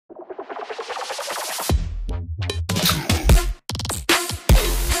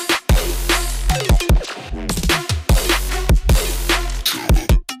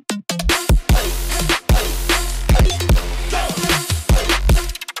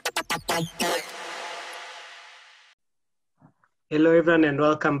Hello, everyone, and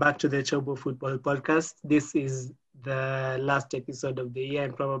welcome back to the Chobo Football Podcast. This is the last episode of the year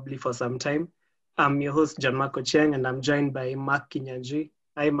and probably for some time. I'm your host, John Marco Cheng, and I'm joined by Mark Kinyanji.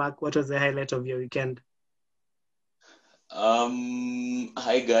 Hi, Mark. What was the highlight of your weekend?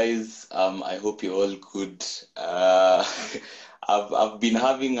 Hi guys. I hope you're all good. I've been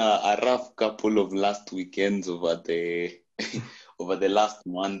having a rough couple of last weekends over the over the last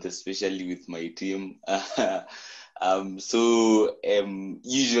month, especially with my team.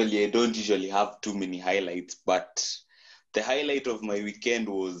 Usually I don't usually have too many highlights, but the highlight of my weekend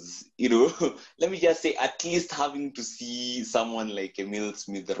was, let me just say, at least having to see someone like Emil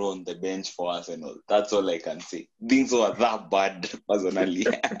Smith Rowe on the bench for Arsenal. That's all I can say. Things were that bad, personally.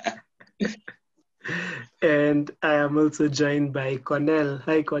 And I am also joined by Cornell.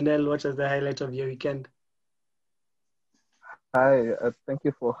 Hi, Cornell. What was the highlight of your weekend? Hi, thank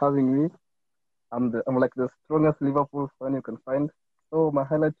you for having me. I'm like the strongest Liverpool fan you can find. So my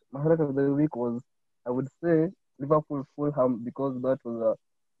highlight of the week was, I would say, Liverpool Fulham, because that was a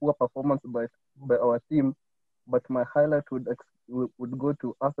poor performance by our team. But my highlight would go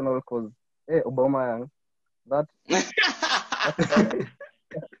to Arsenal because, hey, Aubameyang, that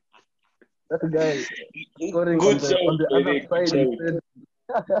guy scoring on the other side instead.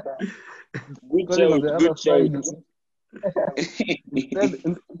 Scoring on the other side.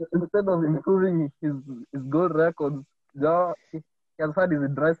 instead of improving his goal records, he has had his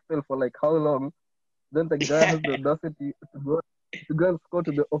dry spell for like how long? Then the guy has the audacity to go and score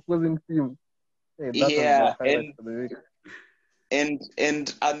to the opposing team. Hey, that was the highlight for the week. And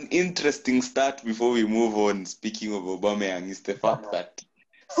an interesting stat before we move on, speaking of Aubameyang, is the fact that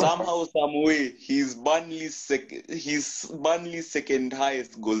somehow, some way, he's Burnley's second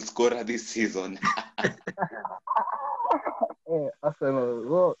highest goal scorer this season. Hey, Arsenal,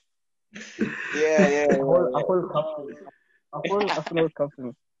 well, yeah. A whole Arsenal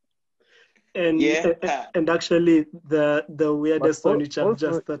captain. And actually, the weirdest one which I've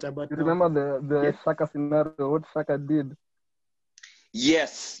just thought about. You remember the Saka scenario? What Saka did?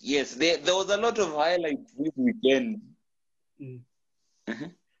 Yes. There was a lot of highlights this weekend.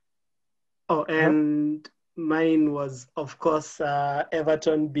 Oh, and mine was, of course,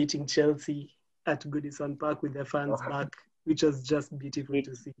 Everton beating Chelsea at Goodison Park with the fans back, which was just beautiful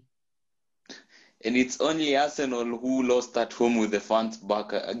to see. And it's only Arsenal who lost at home with the fans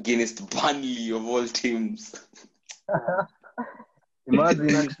back against Burnley of all teams.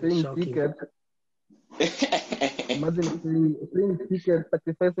 Imagine paying ticket. Imagine paying ticket,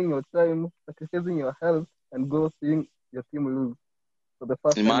 sacrificing your time, sacrificing your health, and go seeing your team lose. For the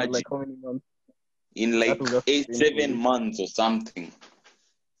first time in like how many months? In like 7 months or something.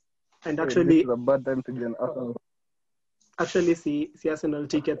 And actually, this is a bad time to be an Arsenal. Actually, see, Arsenal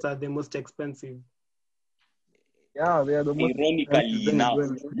tickets are the most expensive. Yeah, they are the most. Ironically enough,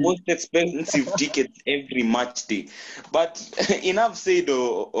 most expensive tickets every match day. But enough said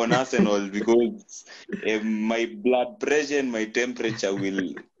on Arsenal, because my blood pressure and my temperature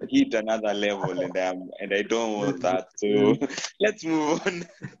will hit another level, and I don't want that. So let's move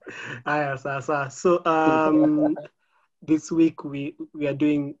on. So this week we are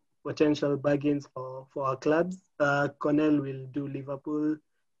doing potential bargains for our clubs. Cornell will do Liverpool.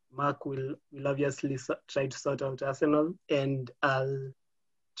 Mark will obviously try to sort out Arsenal, and I'll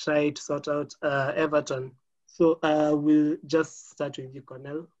try to sort out Everton. So we'll just start with you,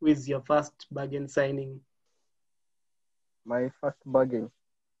 Cornell. Who is your first bargain signing? My first bargain?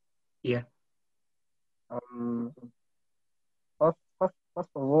 Yeah. First of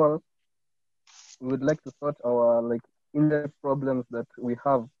all, we would like to sort our in-depth problems that we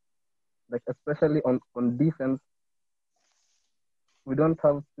have, especially on defense. We don't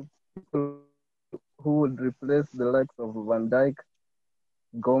have people who would replace the likes of Van Dijk,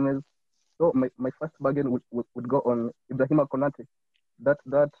 Gomez. So my first bargain would go on Ibrahima Konate, that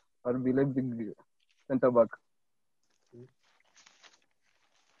RB Leipzig centre back.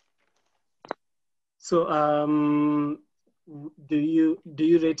 So do you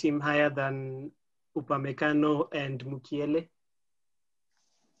rate him higher than Upamecano and Mukiele?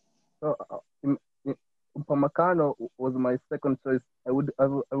 So Upamecano was my second choice. I will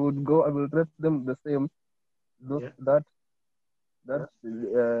rate them the same. That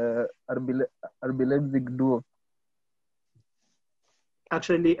RB Leipzig duo.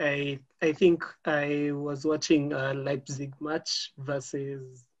 Actually, I think I was watching a Leipzig match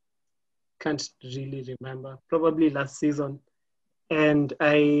versus, can't really remember, probably last season, and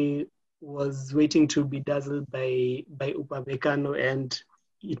I was waiting to be dazzled by Upamecano, and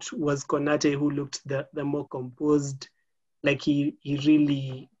it was Konate who looked the more composed. Like he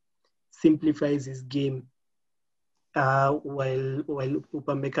really simplifies his game, while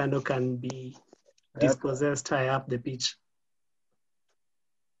Upamecano can be dispossessed high up the pitch.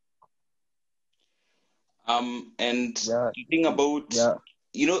 And Yeah. the thing about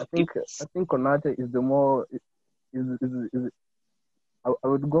I think Konate is the more I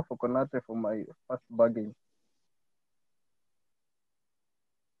would go for Konate for my first bargain.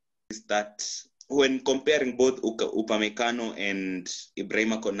 Is that when comparing both Upamecano and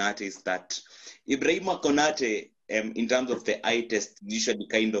Ibrahima Konate, is that Ibrahima Konate, in terms of the eye test, usually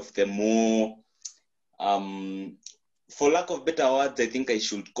kind of the more, for lack of better words, I think I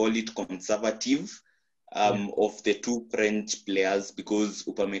should call it conservative of the two French players, because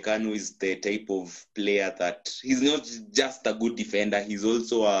Upamecano is the type of player that he's not just a good defender, he's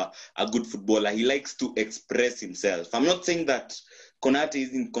also a good footballer. He likes to express himself. I'm not saying that Konate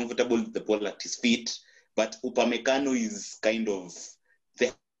isn't comfortable with the ball at his feet, but Upamecano is kind of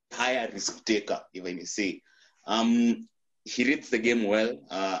the higher risk taker, even you say. He reads the game well.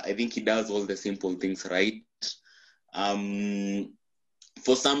 I think he does all the simple things right.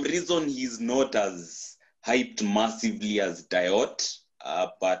 For some reason, he's not as hyped massively as Diot,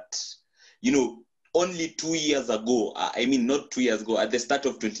 but only 2 years ago, not 2 years ago, at the start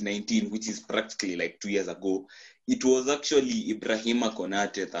of 2019, which is practically like 2 years ago, it was actually Ibrahima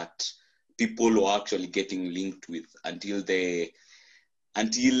Konate that people were actually getting linked with until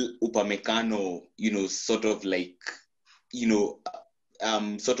Upamecano,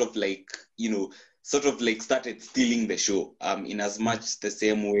 started stealing the show, in as much the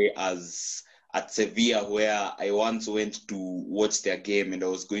same way as at Sevilla, where I once went to watch their game and I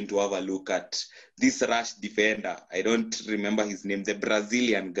was going to have a look at this rash defender. I don't remember his name, the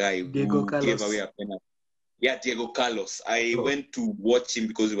Brazilian guy Diego who Carlos. gave away a penalty. Yeah, Diego Carlos. I went to watch him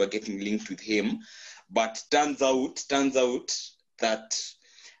because we were getting linked with him. But turns out that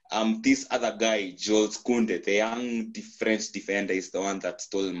this other guy, Jules Koundé, the young French defender, is the one that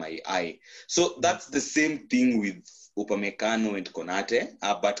stole my eye. So that's the same thing with Upamecano and Konate,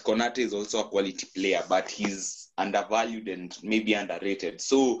 but Konate is also a quality player, but he's undervalued and maybe underrated.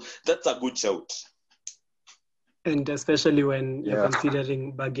 So that's a good shout. And especially when you're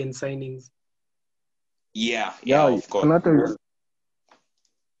considering bargain signings. Yeah, of course.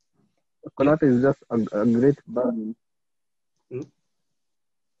 Konate is just a great bargain.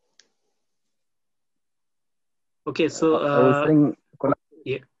 Okay, so I was saying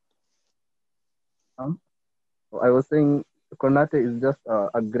I was saying Konate is just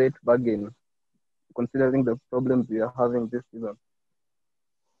a great bargain, considering the problems we are having this season.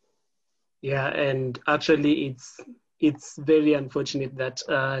 Yeah, and actually it's very unfortunate that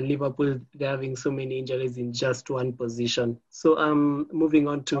Liverpool, they're having so many injuries in just one position. So moving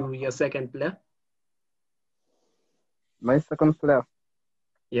on to your second player. My second player?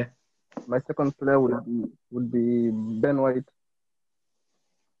 Yeah. My second player would be Ben White,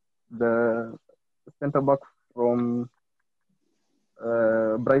 the centre-back from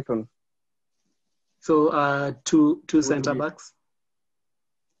Brighton. So two centre-backs?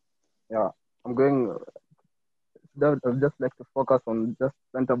 Yeah, I'd just like to focus on just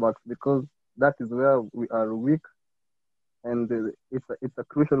centre-backs because that is where we are weak, and it's a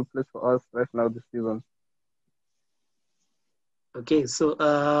crucial place for us right now this season. Okay, so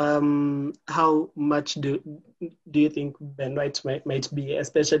how much do you think Ben White might be,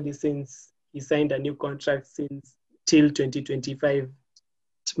 especially since he signed a new contract till 2025?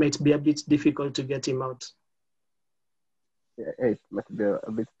 It might be a bit difficult to get him out. Yeah, it might be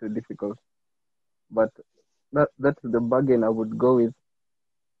a bit too difficult, but that's the bargain I would go with,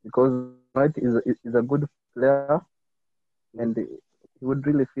 because White is a good player, and he would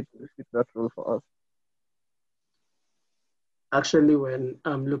really fit that role for us. Actually, when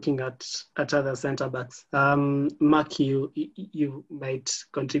I'm looking at other centre backs, Mark, you might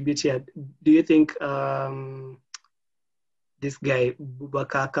contribute here. Do you think this guy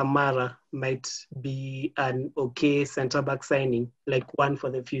Boubacar Kamara might be an okay centre back signing, like one for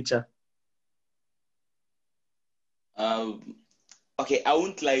the future? Okay, I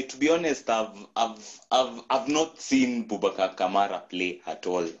won't lie. To be honest, I've not seen Boubacar Kamara play at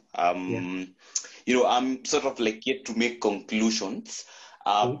all. I'm sort of like yet to make conclusions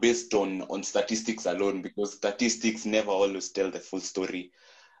based on statistics alone, because statistics never always tell the full story.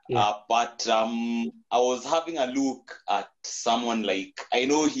 But I was having a look at someone like, I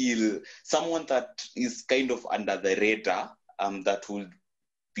know someone that is kind of under the radar, that would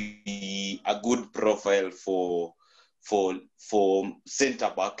be a good profile for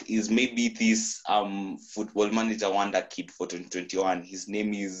centre back is maybe this Football Manager Wonder kid for 2021. His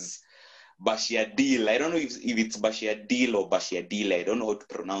name is Bashiadil. I don't know if it's Bashiadil or Bashiadil. I don't know how to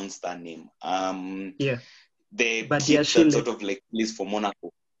pronounce that name. Yeah. The But kid Yashile. that sort of like plays for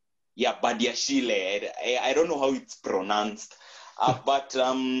Monaco. Yeah, Badiashile. I don't know how it's pronounced. But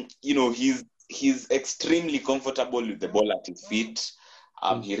you know, he's extremely comfortable with the ball at his feet.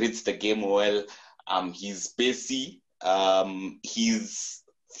 He reads the game well. He's pacey. He's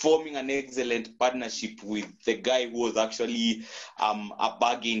forming an excellent partnership with the guy who was actually a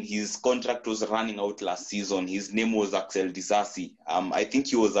bargain. His contract was running out last season. His name was Axel Disasi. I think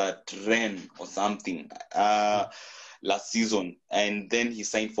he was at Rennes or something last season, and then he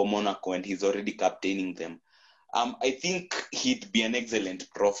signed for Monaco, and he's already captaining them. I think he'd be an excellent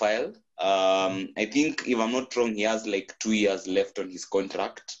profile. I think, if I'm not wrong, he has like 2 years left on his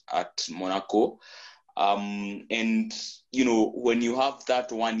contract at Monaco. And, you know, when you have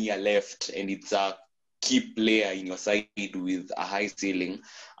that 1 year left and it's a key player in your side with a high ceiling,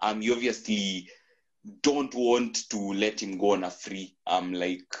 you obviously don't want to let him go on a free,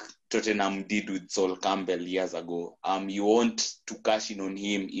 like Tottenham did with Sol Campbell years ago. You want to cash in on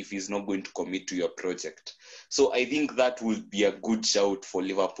him if he's not going to commit to your project. So I think that will be a good shout for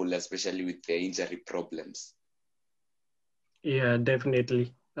Liverpool, especially with their injury problems. Yeah,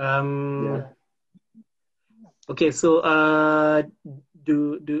 definitely. Yeah. Okay, so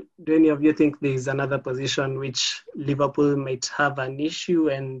do any of you think there is another position which Liverpool might have an issue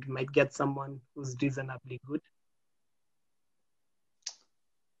and might get someone who's reasonably good?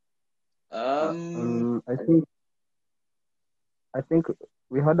 I think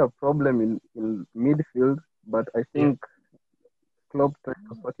we had a problem in midfield, but I think Klopp tried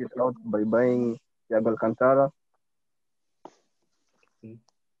to sort it out by buying Thiago Alcantara.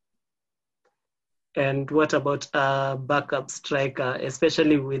 And what about a backup striker,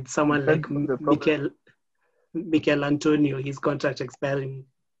 especially with someone like Mikel Antonio, his contract expiring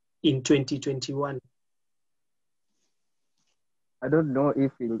in 2021? I don't know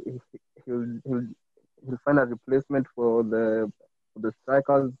if he'll find a replacement for the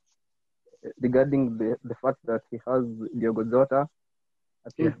strikers regarding the fact that he has Diogo Jota. I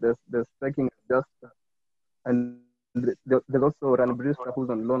think the striking is just, and there's also Ryan Brewster who's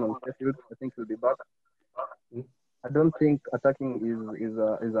on loan on Sheffield. I think he'll be back. I don't think attacking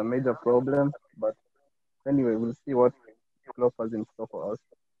is a major problem, but anyway, we'll see what Klopp has in store for us.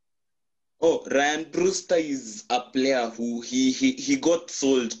 Oh, Ryan Brewster is a player who he got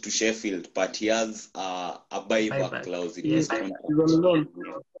sold to Sheffield, but he has a buyback clause in his contract. He's on loan.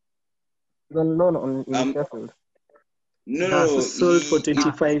 He's on loan in Sheffield. No, sold for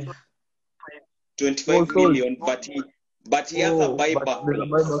 25 million, but he has a buyback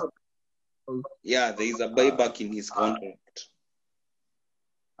clause. Yeah, there is a buyback in his contract.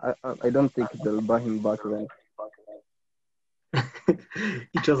 I don't think they'll buy him back then.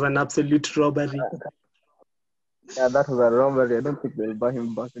 It was an absolute robbery. Yeah, that was a robbery. I don't think they'll buy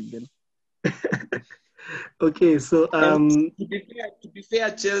him back again. Okay, so to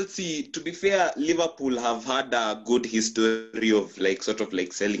be fair, Liverpool have had a good history of sort of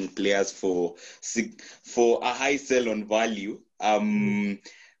selling players for a high sell on value.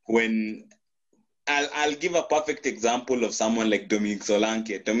 When I'll give a perfect example of someone like Dominic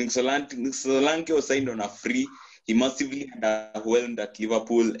Solanke. Dominic Solanke was signed on a free. He massively underwhelmed at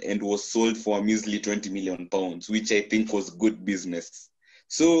Liverpool and was sold for a measly £20 million, which I think was good business.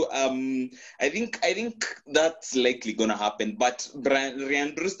 So I think that's likely gonna happen. But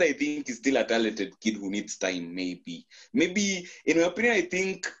Ryan Brewster, I think, is still a talented kid who needs time. Maybe in my opinion, I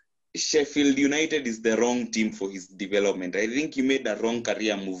think Sheffield United is the wrong team for his development. I think he made a wrong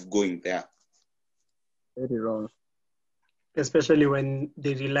career move going there. Very wrong. Especially when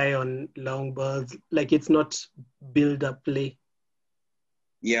they rely on long balls, like it's not build-up play.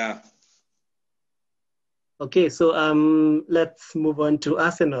 Yeah. Okay, so let's move on to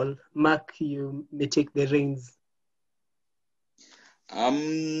Arsenal. Mark, you may take the reins.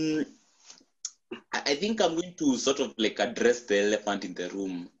 I think I'm going to sort of address the elephant in the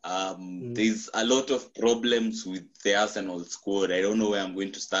room. There's a lot of problems with the Arsenal squad. I don't know where I'm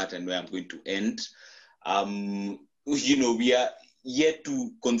going to start and where I'm going to end. We are yet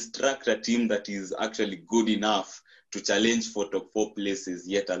to construct a team that is actually good enough to challenge for top 4 places,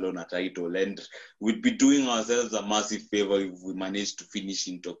 yet alone a title. And we'd be doing ourselves a massive favor if we manage to finish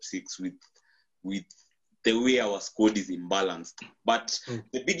in top 6 with the way our squad is imbalanced. But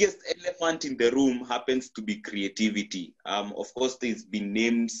the biggest elephant in the room happens to be creativity. Of course, there's been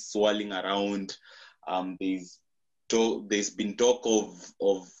names swirling around. There's been talk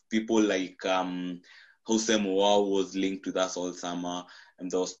of people like Jose Mourinho was linked to us all summer, and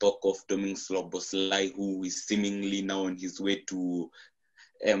there was talk of Dominic Szoboszlai, who is seemingly now on his way to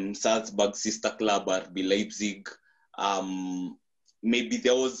Salzburg sister club RB Leipzig. Maybe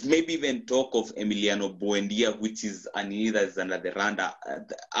there was even talk of Emiliano Buendia, which is that is under the radar.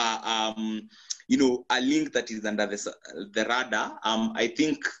 A link that is under the radar. I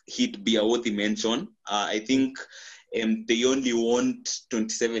think he'd be a worthy mention. I think they only want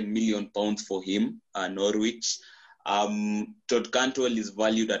 27 million pounds for him, Norwich. Todd Cantwell is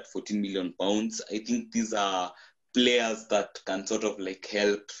valued at 14 million pounds. I think these are players that can sort of like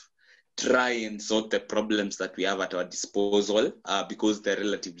help try and sort the problems that we have at our disposal because they're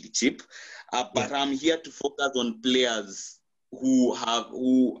relatively cheap. But I'm here to focus on players who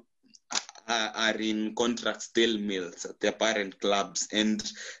are in contract stalemates at their parent clubs. And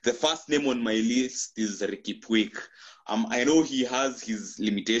the first name on my list is Ricky Puig. I know he has his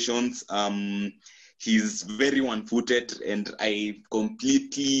limitations. He's very one-footed, and I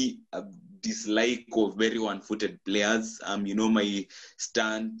completely dislike of very one-footed players. My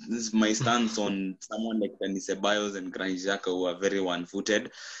stance on someone like Dani Ceballos and Granit Xhaka who are very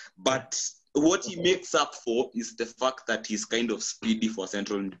one-footed. But what he makes up for is the fact that he's kind of speedy for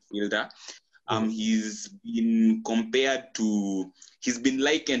central midfielder. He's been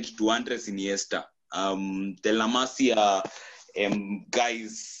likened to Andres Iniesta. The La Masia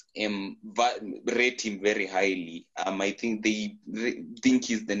guys rate him very highly. I think they think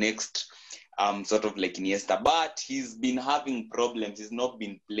he's the next sort of like Iniesta, but he's been having problems. He's not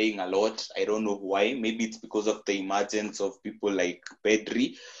been playing a lot. I don't know why. Maybe it's because of the emergence of people like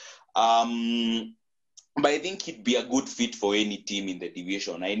Pedri. But I think he'd be a good fit for any team in the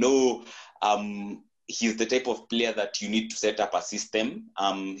division. I know he's the type of player that you need to set up a system.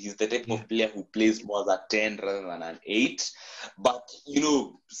 He's the type of player who plays more as a 10 rather than an 8. But,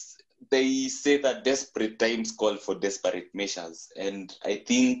 they say that desperate times call for desperate measures. And I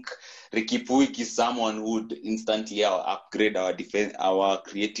think Ricky Puig is someone who would instantly upgrade our defense, our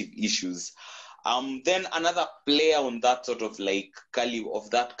creative issues. Then another player on that sort of like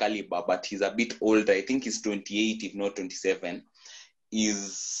caliber, but he's a bit older. I think he's 28, if not 27,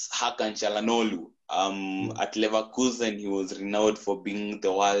 is Hakan Çalhanoğlu. At Leverkusen, he was renowned for being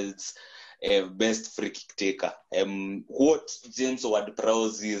the world's best free kick taker. What James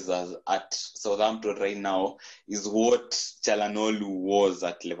Ward-Prowse is at Southampton right now is what Çalhanoğlu was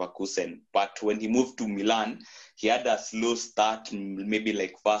at Leverkusen. But when he moved to Milan, he had a slow start, maybe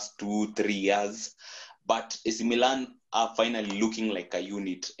like first 2-3 years. But AC Milan are finally looking like a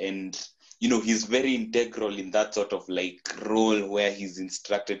unit. And, he's very integral in that sort of like role where he's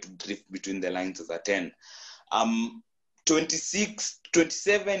instructed to drift between the lines as a 10.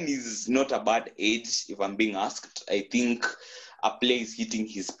 27 is not a bad age, if I'm being asked. I think a player is hitting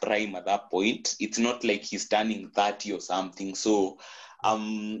his prime at that point. It's not like he's turning 30 or something. So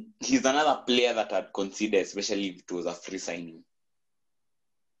he's another player that I'd consider, especially if it was a free signing.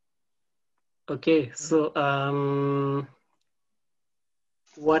 Okay, so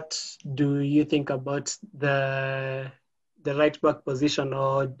what do you think about the right back position,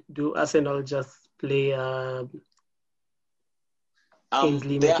 or do Arsenal just play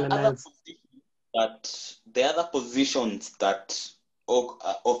Ainsley Maitland-Niles? The other positions that,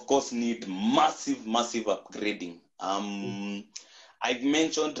 of course, need massive upgrading. I've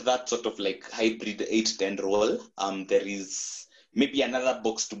mentioned that sort of like hybrid 8-10 role. There is maybe another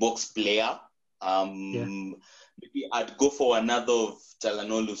box-to-box player. Maybe I'd go for another of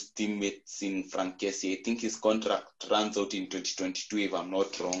Çalhanoğlu's teammates in Frank Kessie. I think his contract runs out in 2022, if I'm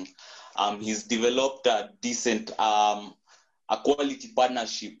not wrong. He's developed a decent, a quality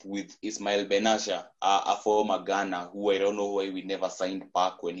partnership with Ismail Benatia, a former Ghana, who I don't know why we never signed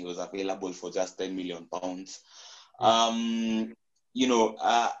back when he was available for just £10 million.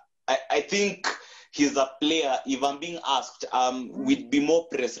 I think he's a player, if I'm being asked, we'd be more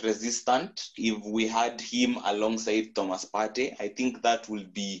press resistant if we had him alongside Thomas Partey. I think that will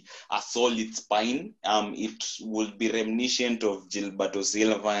be a solid spine. It will be reminiscent of Gilberto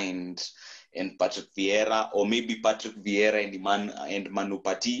Silva and Patrick Vieira, or maybe Patrick Vieira and Manu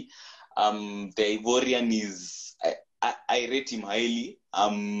Pati. The Ivorian is, I rate him highly.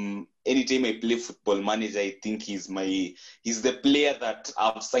 Anytime I play Football Manager, I think he's the player that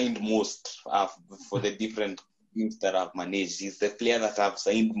I've signed most for the different teams that I've managed. He's the player that I've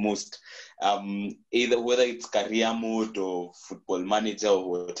signed most, either whether it's career mode or Football Manager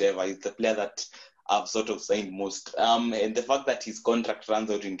or whatever. He's the player that have sort of signed most. And the fact that his contract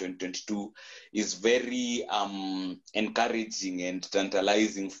runs out in 2022 is very encouraging and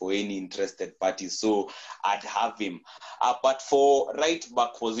tantalizing for any interested parties. So I'd have him. But for right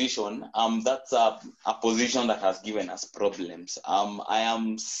back position, that's a position that has given us problems. I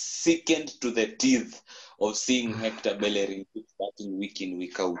am sickened to the teeth of seeing Hector Bellerin starting week in,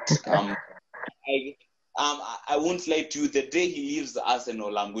 week out. I won't lie to you. The day he leaves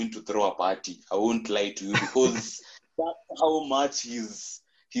Arsenal, I'm going to throw a party. I won't lie to you, because that's how much he's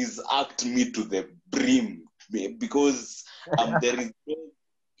acted me to the brim. Because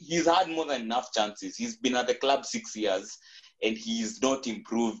he's had more than enough chances. He's been at the club 6 years, and he's not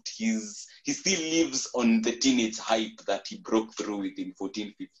improved. He still lives on the teenage hype that he broke through with in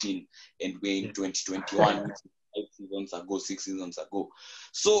 14-15, and we're in 2021. 6 seasons ago.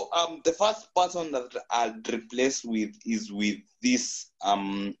 So the first person that I'll replace with is with this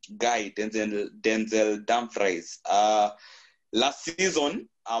guy, Denzel Dumfries. Last season,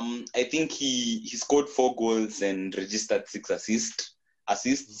 I think he scored 4 goals and registered 6 assists,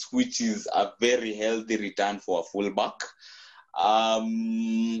 which is a very healthy return for a fullback.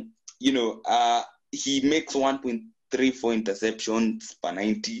 He makes 1.34 interceptions per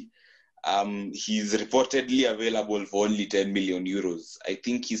 90. He's reportedly available for only 10 million euros. I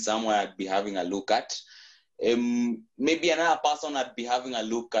think he's somewhere I'd be having a look at. Maybe another person I'd be having a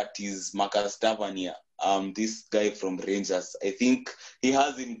look at is Marcus Tavernier. This guy from Rangers. I think he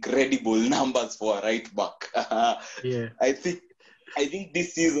has incredible numbers for a right back. Yeah. I think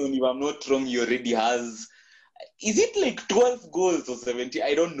this season, if I'm not wrong, he already has, is it like 12 goals or 70?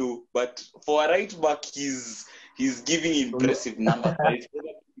 I don't know. But for a right back, he's giving impressive numbers.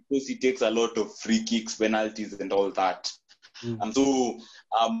 Because he takes a lot of free kicks, penalties, and all that. And so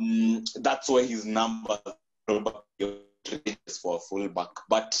that's why his numbers probably for a fullback.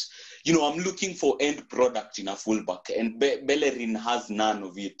 But, I'm looking for end product in a fullback, and Bellerin has none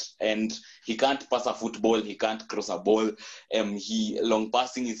of it. And he can't pass a football, he can't cross a ball. Long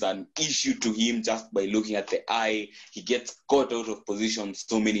passing is an issue to him just by looking at the eye. He gets caught out of position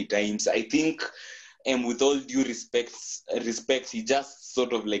so many times. I think, with all due respect, he just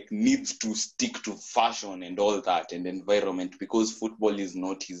sort of like needs to stick to fashion and all that and environment, because football is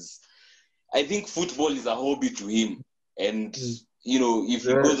not his. I think football is a hobby to him, and if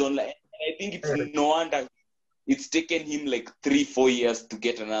he goes on, I think it's no wonder it's taken him like 3-4 years to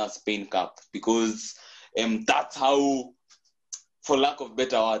get another Spain Cup, because that's how, for lack of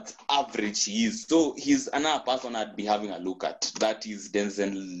better words, average he is. So he's another person I'd be having a look at. That is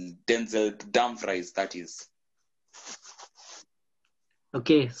Denzel Dumfries, that is.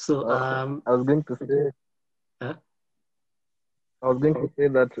 Okay, so I was going to say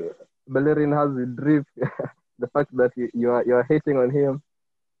that Bellerin has a drift. The fact that you are hating on him,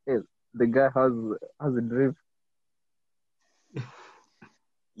 the guy has a drift.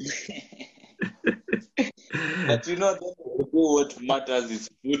 But what matters is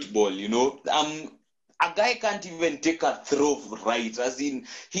football. A guy can't even take a throw right. As in,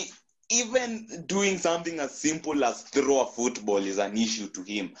 even doing something as simple as throw a football is an issue to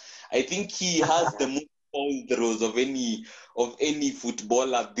him. I think he has the most ball throws of any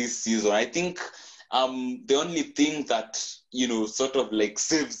footballer this season. I think the only thing that sort of like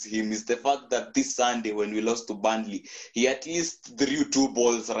saves him is the fact that this Sunday, when we lost to Burnley, he at least threw 2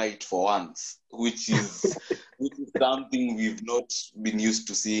 balls right for once, which is something we've not been used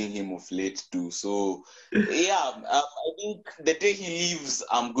to seeing him of late too. So I think the day he leaves,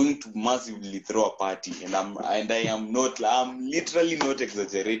 I'm going to massively throw a party, and I'm literally not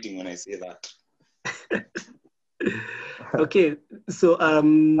exaggerating when I say that. Okay, so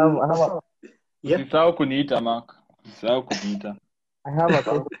Usisahau kuniita Mark. Usisahau kuniita. I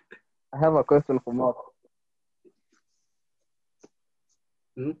have a question for Mark.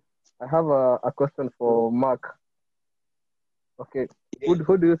 I have a question for Mark. Okay,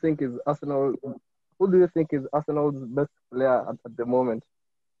 who do you think is Arsenal? Who do you think is Arsenal's best player at the moment?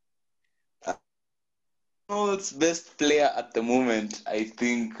 Arsenal's best player at the moment, I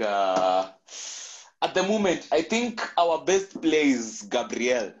think. At the moment, I think our best player is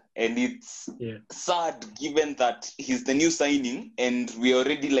Gabriel. And it's sad, given that he's the new signing and we're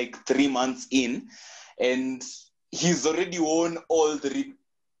already like 3 months in, and he's already won all 3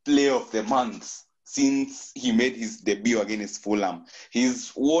 Player of the Months since he made his debut against Fulham.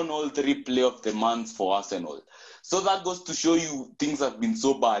 He's won all 3 Player of the Months for Arsenal. So that goes to show you things have been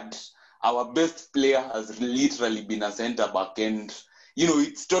so bad. Our best player has literally been a centre-back, and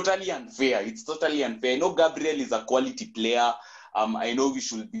it's totally unfair. I know Gabriel is a quality player. I know we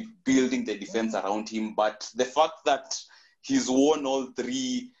should be building the defense around him, but the fact that he's won all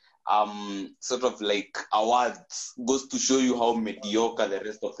 3 sort of like awards goes to show you how mediocre the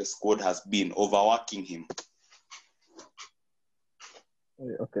rest of the squad has been, overworking him.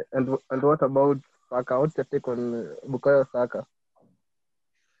 Okay, and what about Saka? What's your take on Bukayo Saka?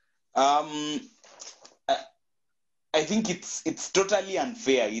 I think it's totally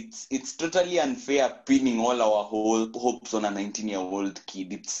unfair. It's totally unfair pinning all our hopes on a 19-year-old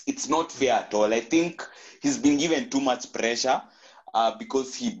kid. It's not fair at all. I think he's been given too much pressure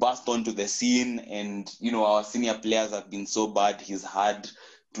because he burst onto the scene, and our senior players have been so bad. He's had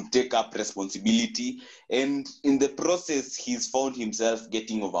to take up responsibility, and in the process, he's found himself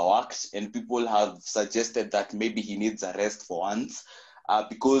getting overworked. And people have suggested that maybe he needs a rest for once.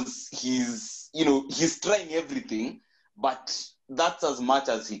 Because he's trying everything, but that's as much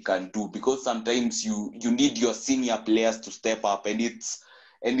as he can do, because sometimes you need your senior players to step up, and it's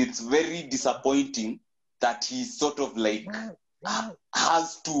very disappointing that he sort of like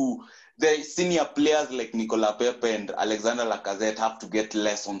has to. The senior players like Nicolas Pepe and Alexander Lacazette have to get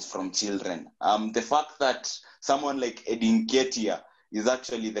lessons from children. The fact that someone like Edin Nketiah is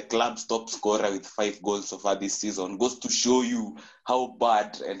actually the club's top scorer with 5 goals so far this season goes to show you how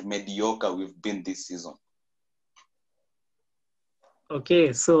bad and mediocre we've been this season.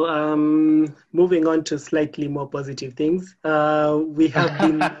 Okay, so moving on to slightly more positive things. We have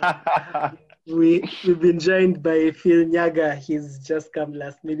been we've been joined by Phil Nyaga. He's just come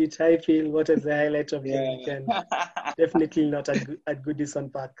last minute. Hi Phil, what is the highlight of your weekend? Definitely not at Goodison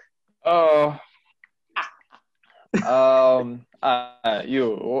Park. Oh.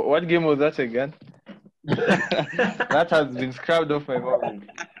 What game was that again? That has been scrubbed off my memory.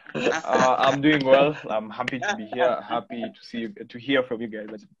 I'm doing well. I'm happy to be here. Happy to hear from you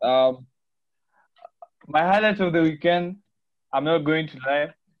guys. My highlight of the weekend, I'm not going to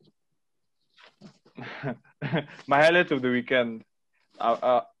lie. My highlight of the weekend,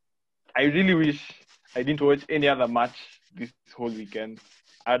 I really wish I didn't watch any other match this whole weekend.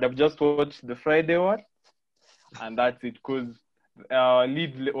 I'd have just watched the Friday one. And that's it, because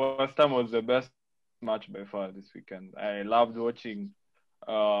Leeds West Ham was the best match by far this weekend. I loved watching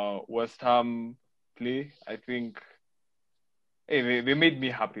West Ham play. I think they made me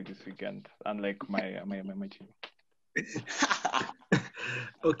happy this weekend, unlike my team.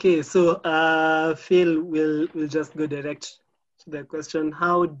 Okay, so Phil, we'll just go direct to the question.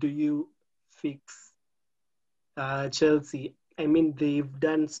 How do you fix Chelsea? I mean, they've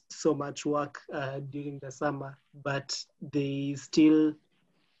done so much work during the summer, but they've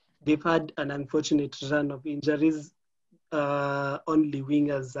had an unfortunate run of injuries. Only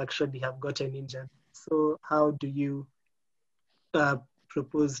wingers actually have gotten injured. So how do you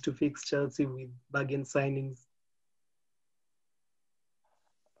propose to fix Chelsea with bargain signings?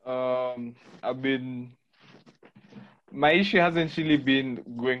 My issue hasn't really been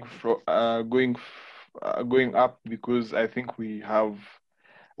going up, because I think we have,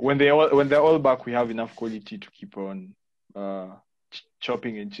 when they're all back, we have enough quality to keep on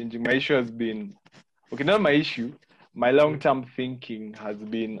chopping and changing. My issue has been, not my issue, my long-term thinking has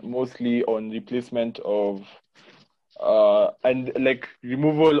been mostly on replacement of and like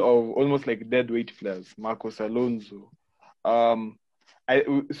removal of almost like dead weight players, Marcos Alonso.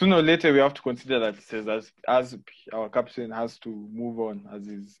 Sooner or later we have to consider that as our captain has to move on as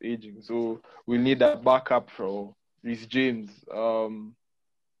he's aging, so we'll need a backup for Reece James.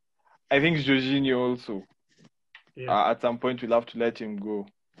 I think Jorginho also. At some point we'll have to let him go,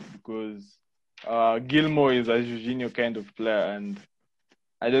 because Gilmour is a Jorginho kind of player, and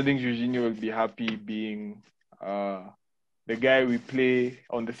I don't think Jorginho will be happy being the guy we play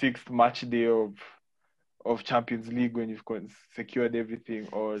on the 6th match day of Champions League when you've secured everything,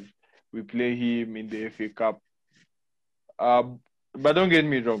 or we play him in the FA Cup. But don't get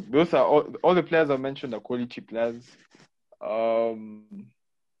me wrong, those are all the players I mentioned are quality players. From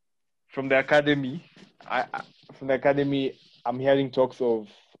the academy, I'm hearing talks of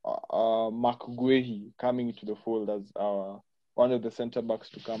Mark Guehi coming into the fold as one of the centre backs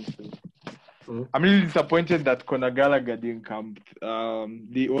to come through. I'm really disappointed that Conor Gallagher didn't come.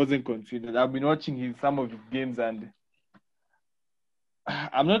 He wasn't considered. I've been watching some of his games, and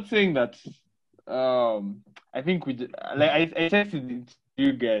I'm not saying that. I think I texted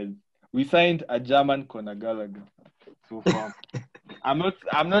you guys. We signed a German Conor Gallagher so far. I'm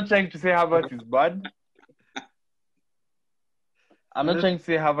not trying to say Havertz is bad. I'm not trying to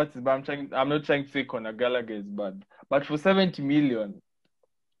say Havertz is bad. I'm not trying to say Conor Gallagher is bad. But for 70 million,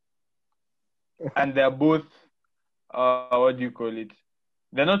 and they're both, what do you call it?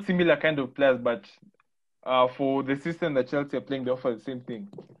 They're not similar kind of players, but for the system that Chelsea are playing, they offer the same thing.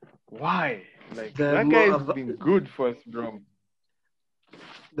 Why? Like, that guy has been good for us, bro.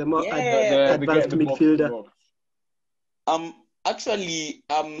 the more Yeah. advanced the box to midfielder. box. Actually,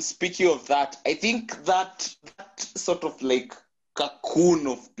 speaking of that, I think that sort of like cocoon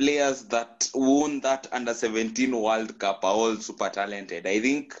of players that won that under-17 World Cup are all super talented. I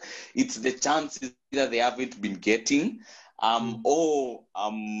think it's the chances that they haven't been getting.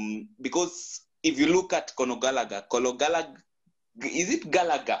 Because if you look at Conor Gallagher, is it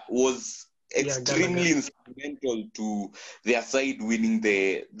Gallagher was extremely instrumental to their side winning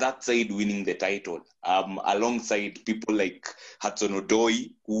the title, alongside people like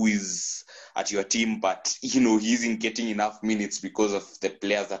Hudson-Odoi, who is at your team, but he isn't getting enough minutes because of the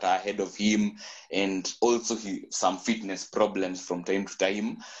players that are ahead of him, and also some fitness problems from time to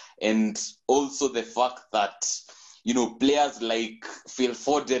time, and also the fact that players like Phil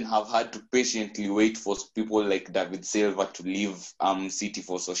Foden have had to patiently wait for people like David Silva to leave City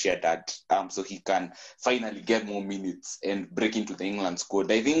for Sociedad, so he can finally get more minutes and break into the England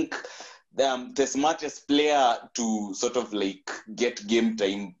squad. I think the smartest player to sort of like get game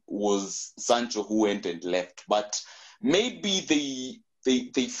time was Sancho, who went and left. But maybe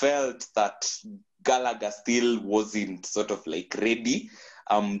they felt that Gallagher still wasn't sort of like ready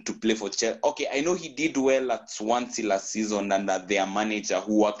to play for Chelsea. Okay, I know he did well at Swansea last season under their manager,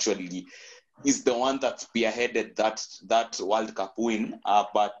 who actually is the one that spearheaded that World Cup win.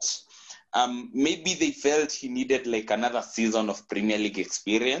 But maybe they felt he needed like another season of Premier League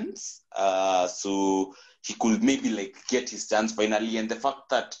experience, so he could maybe like get his chance finally. And the fact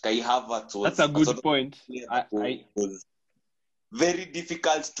that Kai Havertz was That's a good point. was very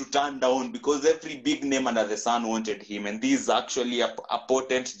difficult to turn down, because every big name under the sun wanted him, and this is actually a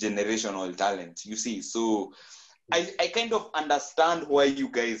potent generational talent, you see. So I kind of understand why you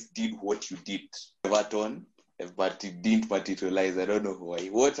guys did what you did, Everton, but it didn't materialize. I don't know why.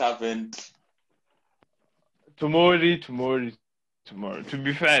 What happened? Tomorrow. To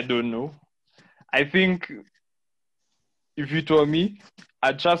be fair, I don't know. I think if you told me,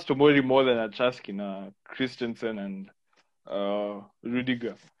 I trust Tomori more than I trust Christensen and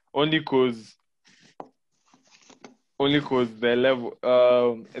Rudiger. Only because their level,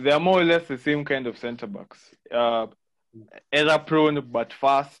 they are more or less the same kind of centre backs. Error prone but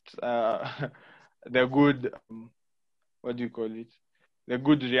fast. They're good. What do you call it? They're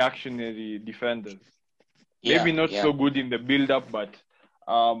good reactionary defenders. Maybe not so good in the build-up, but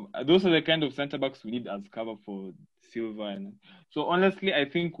those are the kind of centre backs we need as cover for Silva. And so honestly, I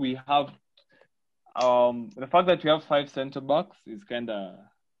think we have the fact that we have 5 centre backs is kind of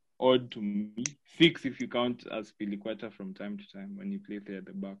odd to me. 6 if you count as Piliqueta from time to time when you play there at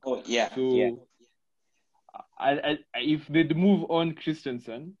the back. Oh yeah. So I if they'd move on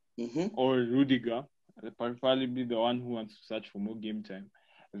Christensen or Rudiger, probably be the one who wants to search for more game time,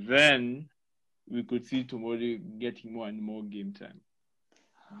 then we could see tomorrow getting more and more game time.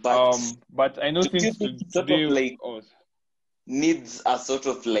 But I know things today needs a sort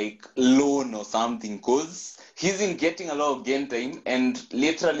of like loan or something, because he isn't getting a lot of game time, and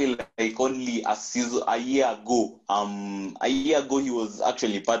literally like only a year ago he was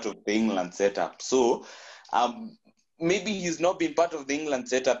actually part of the England setup. So maybe he's not been part of the England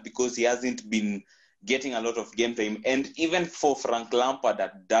setup because he hasn't been getting a lot of game time. And even for Frank Lampard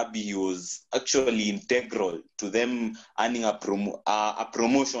at Derby, he was actually integral to them earning a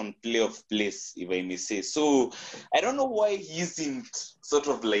promotion playoff place, if I may say. So I don't know why he isn't sort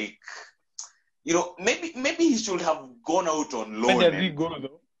of like, maybe he should have gone out on loan. Where does he go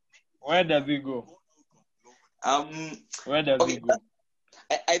though? Where does he go?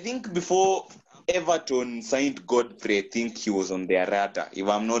 I think before Everton signed Godfrey, I think he was on their radar, if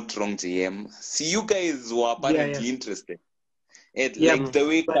I'm not wrong, GM. See, you guys were apparently interested. Like the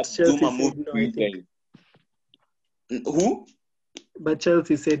way that Zuma moved to you guys. Who? But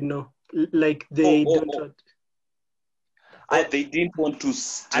Chelsea said no. Like they don't want. They didn't want to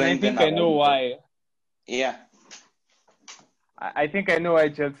strengthen. And I think I know why. Yeah. I think I know why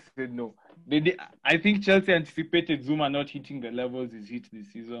Chelsea said no. I think Chelsea anticipated Zuma not hitting the levels he's hit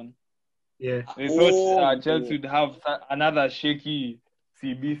this season. Yeah. They thought Chelsea would have another shaky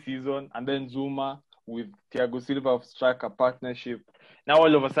CB season, and then Zuma with Thiago Silva strike a partnership. Now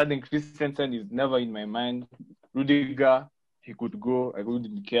all of a sudden Christensen is never in my mind. Rudiger, he could go. I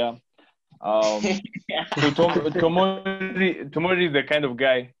wouldn't care. So Tomori is the kind of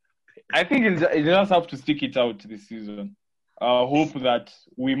guy. I think he'll just have to stick it out this season. Hope that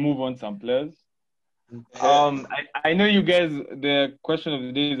we move on some players. I know you guys, the question of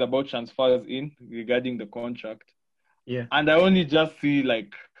the day is about transfers in regarding the contract. Yeah. And I only just see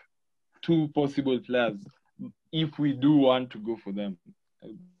like 2 possible players if we do want to go for them.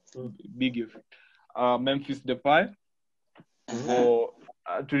 Big if. Memphis Depay or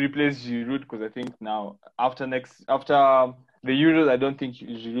to replace Giroud, because I think now after the Euros, I don't think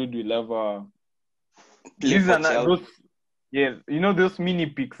Giroud will ever. Play for Chelsea. Those mini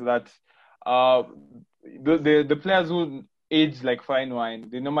picks that the players who age like fine wine,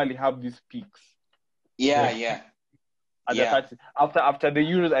 they normally have these peaks. Yeah. After the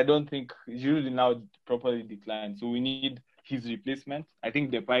Euros, I don't think Giroud will now properly decline. So we need his replacement. I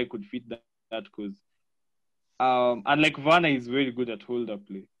think Depay could fit that because and like Werner is very good at hold-up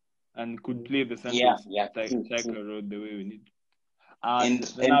play and could play the central striker role the way we need.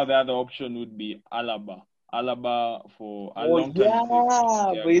 And now the other option would be Alaba for a long time.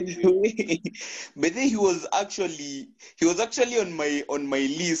 But then he was actually on my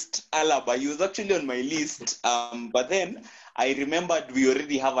list. Alaba, he was actually on my list. But then I remembered we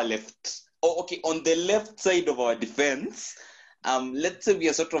already have a left. Oh, okay. On the left side of our defense, let's say we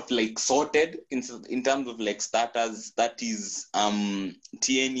are sort of like sorted in terms of like starters. That is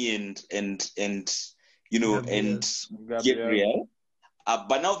Tierney and Gabriel.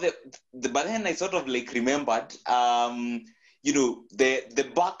 But now but then I sort of like remembered, the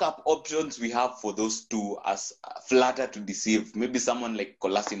backup options we have for those two as flatter to deceive. Maybe someone like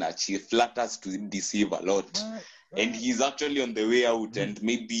Kolasinac, he flatters to deceive a lot. And he's actually on the way out. And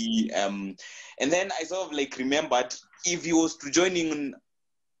maybe, and then I sort of like remembered if he was to join in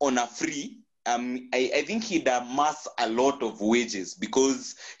on a free, I think he'd amass a lot of wages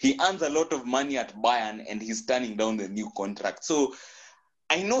because he earns a lot of money at Bayern and he's turning down the new contract. So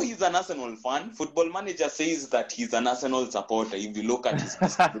I know he's an Arsenal fan. Football Manager says that he's an Arsenal supporter. If you look at his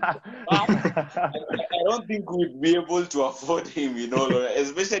I don't think we'd be able to afford him,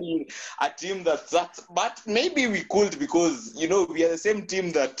 especially a team that sucks. But maybe we could because, we are the same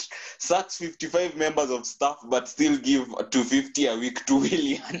team that sucks 55 members of staff but still give 250 a week to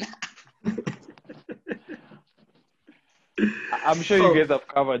Willian. I'm sure you guys have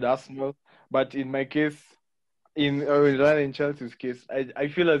covered Arsenal, but in my case, in Chelsea's case, I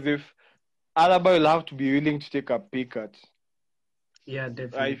feel as if Alaba will have to be willing to take a pay cut. Yeah,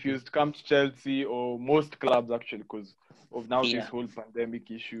 definitely. If he was to come to Chelsea or most clubs actually, because of now this whole pandemic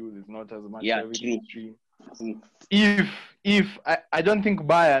issue, there's not as much revenue stream. If I don't think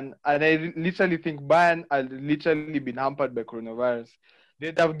Bayern, and I literally think Bayern are literally been hampered by coronavirus,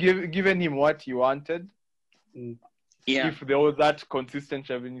 they'd have given him what he wanted. If there was that consistent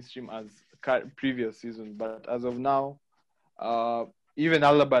revenue stream as previous season, but as of now, even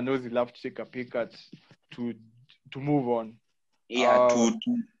Alaba knows he'll have to take a pay cut to move on.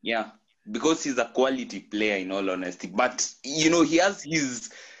 Because he's a quality player in all honesty. But he has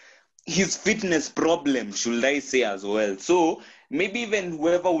his fitness problem, should I say, as well. So maybe even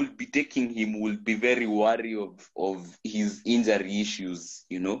whoever will be taking him will be very wary of his injury issues.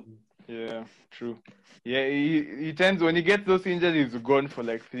 Yeah, true. Yeah, he tends, when he gets those injuries, he's gone for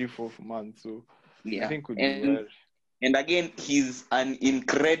like 3-4 months. So I think would be well. And again, he's an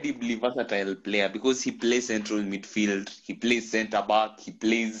incredibly versatile player because he plays central midfield, he plays centre back, he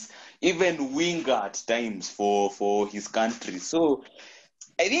plays even winger at times for his country. So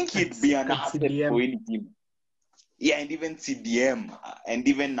I think he'd be an asset for any team. Yeah, and even CDM, and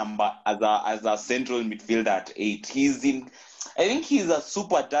even as a central midfielder at 8. I think he's a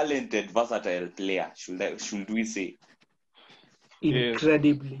super talented, versatile player. Should we say?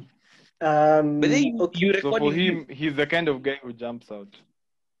 Incredibly. But then so for him, he's the kind of guy who jumps out.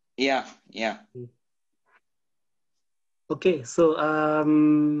 Yeah. Okay, so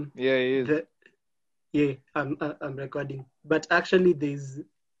he is. I'm recording. But actually,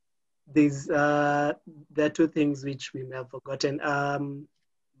 there are two things which we may have forgotten.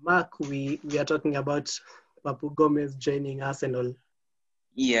 Mark, we are talking about Papu Gomez joining Arsenal.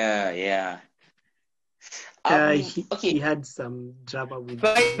 Yeah. He had some drama with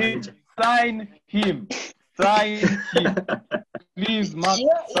Sign him. Please, Mark,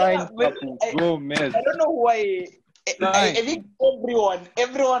 sign Papu Gomez. I don't know why. I think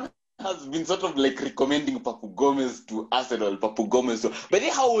everyone has been sort of like recommending Papu Gomez to Arsenal. But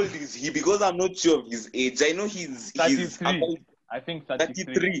then how old is he? Because I'm not sure of his age. I know he's 33. I think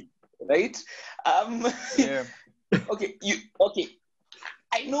 33, right? Yeah. Okay.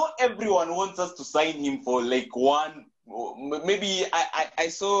 I know everyone wants us to sign him for like one. Maybe I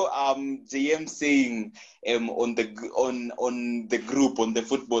saw JM saying on the group, on the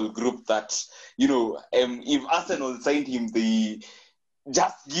football group, that if Arsenal signed him, they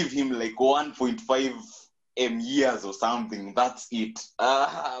just give him like 1.5 years or something. That's it.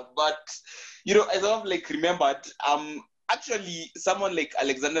 But I sort of like remembered. Actually, someone like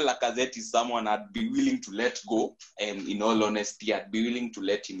Alexander Lacazette is someone I'd be willing to let go. In all honesty, I'd be willing to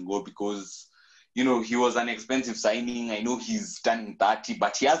let him go because, he was an expensive signing. I know he's turning 30,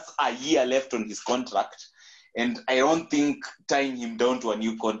 but he has a year left on his contract. And I don't think tying him down to a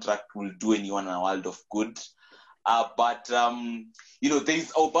new contract will do anyone a world of good. But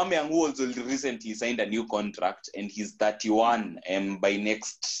there's Aubameyang, who also recently signed a new contract, and he's 31, and by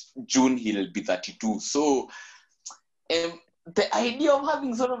next June he'll be 32. So the idea of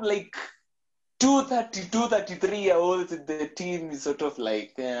having sort of like 33-year-olds in the team is sort of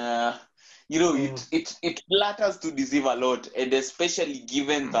like, it flatters to deceive a lot, and especially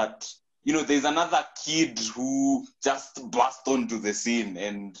given that, there's another kid who just burst onto the scene,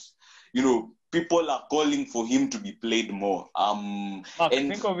 and, people are calling for him to be played more. Mark,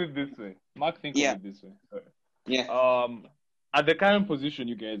 think of it this way. Sorry. Yeah. At the current position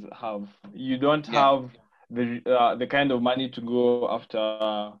you guys have, you don't have the kind of money to go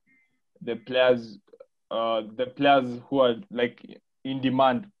after the players who are like in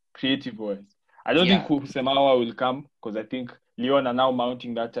demand creative wise. I don't think Semawa will come, because I think Lyon are now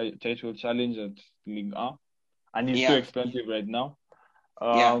mounting that title challenge at Ligue 1, and he's so expensive right now.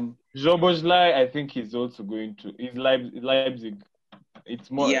 Szoboszlai, I think he's also going to. He's Leipzig.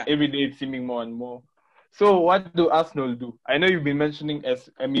 It's more every day. It's seeming more and more. So what do Arsenal do? I know you've been mentioning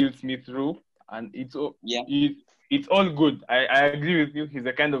Emile Smith Rowe, and it's all good. I agree with you. He's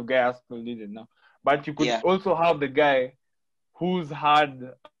the kind of guy Arsenal needed now. But you could also have the guy who's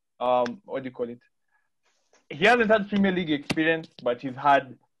had what do you call it? He hasn't had Premier League experience, but he's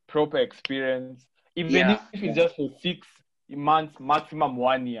had proper experience. Even if it's just for 6 months, maximum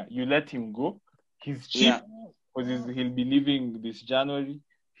 1 year, you let him go. He's cheap, because he'll be leaving this January.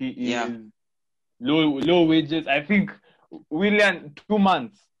 He is low wages. I think William's 2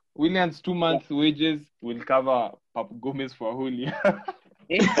 months wages will cover Papu Gomez for a whole year.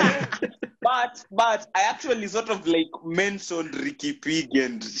 But I actually sort of like mentioned Ricky Pig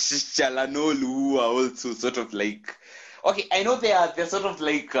and Chalanolu, who are also sort of like, okay, I know they're sort of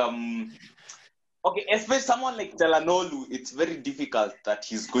like especially someone like Chalanolu, it's very difficult that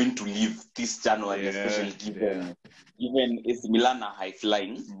he's going to leave this January, especially given AC Milan are high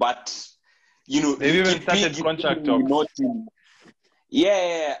flying. But they've even started contract talks.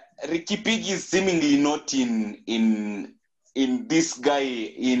 Ricky Pig is seemingly not in this guy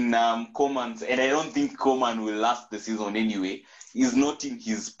in Coman's, and I don't think Coman will last the season anyway. He's not in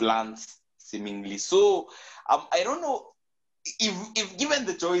his plans seemingly. So I don't know if given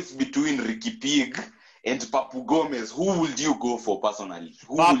the choice between Ricky Pig and Papu Gomez, who would you go for personally?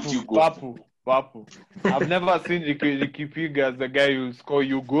 Papu. I've never seen Ricky Pig as the guy who will score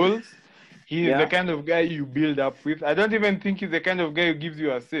you goals. He's the kind of guy you build up with. I don't even think he's the kind of guy who gives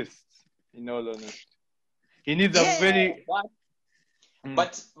you assists, in all honesty. He needs a very...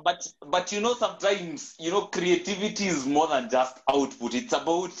 But sometimes, creativity is more than just output. It's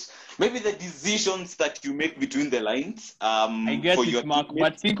about maybe the decisions that you make between the lines. I get for it, your Mark,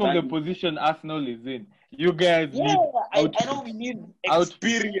 but think of the position Arsenal is in. You guys need output. I know we need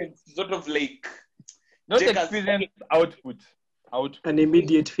experience, sort of like... Not experience, output. An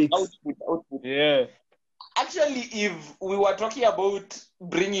immediate fix. Output. Yeah. Actually, if we were talking about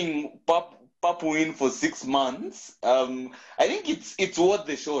bringing Papu in for 6 months, I think it's worth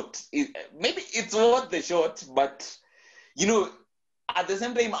the shot. Maybe it's worth the shot, but at the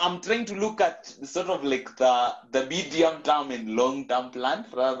same time, I'm trying to look at sort of like the medium term and long term plan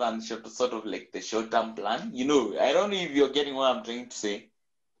rather than sort of like the short term plan. I don't know if you're getting what I'm trying to say.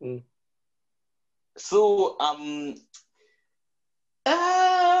 So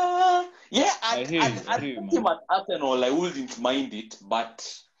I'd him at Arsenal. I wouldn't mind it, but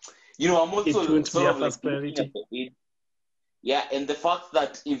I'm also sort of like looking at the age. Yeah, and the fact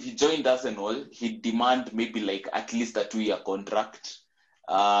that if he joined Arsenal, he'd demand maybe like at least a 2-year contract.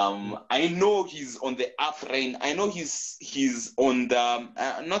 I know he's on the up right. I know he's on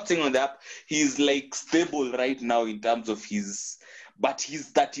the not saying on the up. He's like stable right now in terms of but he's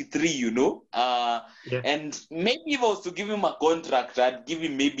 33, and maybe if I was to give him a contract, I'd give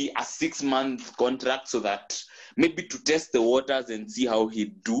him maybe a 6-month contract, so that maybe to test the waters and see how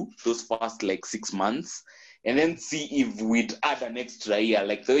he'd do those first like 6 months, and then see if we'd add an extra year,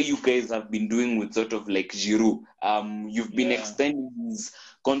 like the way you guys have been doing with sort of like Giroud. You've been extending his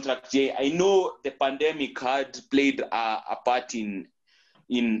contract. Yeah, I know the pandemic had played a part in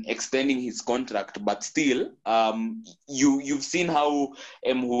extending his contract, but still, you've seen how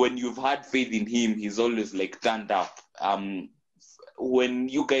when you've had faith in him, he's always like turned up. When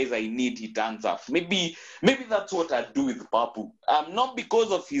you guys are in need, he turns up. Maybe that's what I'd do with Papu. Not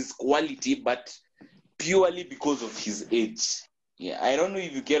because of his quality, but purely because of his age. Yeah, I don't know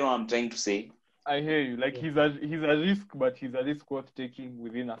if you get what I'm trying to say. I hear you. Like he's a risk, but he's a risk worth taking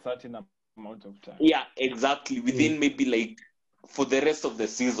within a certain amount of time. Yeah, exactly. Within maybe like for the rest of the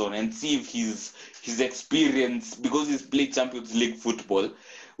season, and see if his experience, because he's played Champions League football,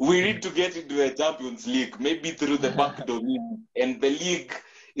 we need to get into a Champions League, maybe through the back door. And the league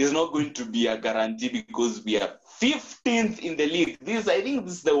is not going to be a guarantee because we are 15th in the league. I think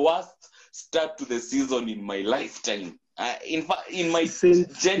this is the worst start to the season in my lifetime. In fact, in my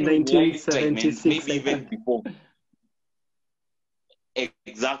Since genuine lifetime, and 1976, maybe I even think. before.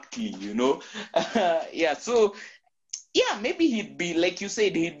 Exactly, you know. Yeah, so yeah, maybe he'd be, like you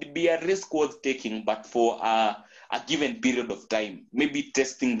said, he'd be a risk worth taking, but for a given period of time, maybe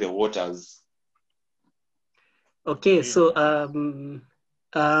testing the waters. Okay, so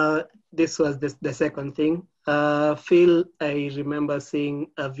this was the second thing. Phil, I remember seeing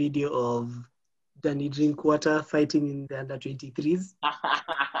a video of Danny Drinkwater fighting in the under 23s.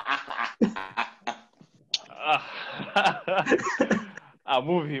 I'll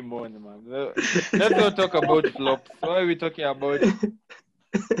move him on, man. Let's not talk about flops. Why are we talking about?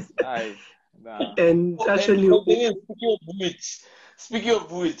 Nah. And actually, speaking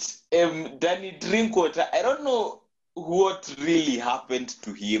of which, Danny Drinkwater, I don't know what really happened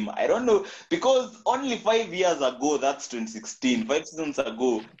to him. I don't know, because only 5 years ago, that's 2016, 5 seasons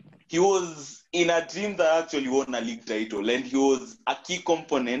ago, he was in a team that actually won a league title, and he was a key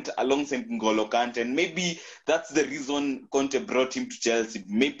component alongside N'Golo Kante, and maybe that's the reason Conte brought him to Chelsea,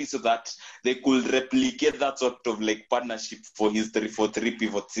 maybe so that they could replicate that sort of like partnership for his 3-4-3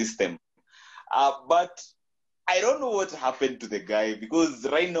 pivot system. But I don't know what happened to the guy, because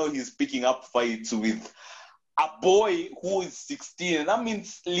right now he's picking up fights with a boy who is 16, and that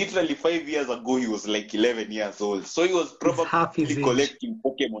means literally 5 years ago he was like 11 years old. So he was probably collecting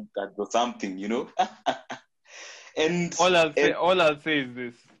Pokemon cards or something, you know. And all I'll say is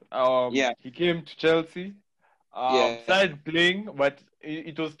this: he came to Chelsea, started playing, but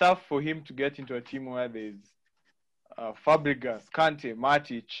it was tough for him to get into a team where there's Fabregas, Kante,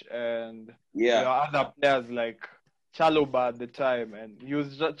 Matic, and there are other players like Chalobah at the time, and he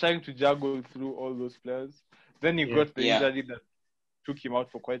was trying to juggle through all those players. Then he got the injury that took him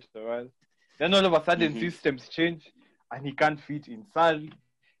out for quite a while. Then all of a sudden systems change, and he can't fit in Sarri.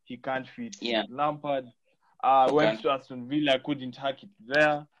 He can't fit in Lampard. Went to Aston Villa, couldn't hack it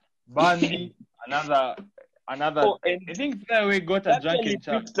there. Burnley, another. I think Fairway got a drunken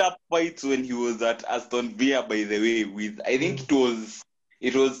chat. He picked up fights when he was at Aston Villa, by the way. With I think it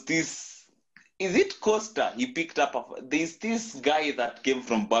was this. Is it Costa? He picked up. There's this guy that came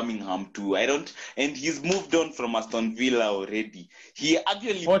from Birmingham too. And he's moved on from Aston Villa already. He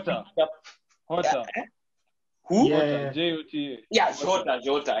actually picked up. Jota. Who? Yeah. Jota. Yeah,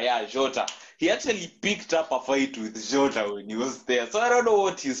 Jota. Yeah, Jota. He actually picked up a fight with Jota when he was there. So I don't know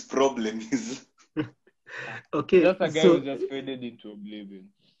what his problem is. Okay. Just a guy who just faded into oblivion.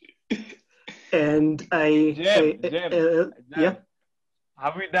 And Jem. Yeah.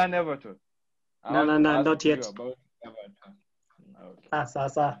 Have we done Everton? No, not yet. About Everton.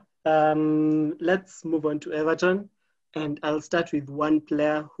 Okay. Let's move on to Everton, and I'll start with one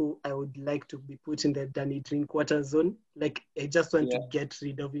player who I would like to be put in the Danny Drinkwater zone. Like, I just want to get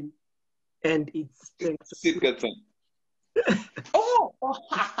rid of him, and it's Sigurdsson.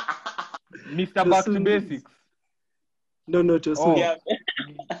 Mr. Back to Basics. No, Tosun.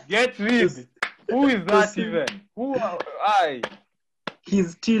 Get rid. Who is that even? Who are I?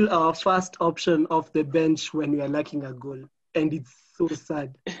 He's still our first option off the bench when we are lacking a goal, and it's so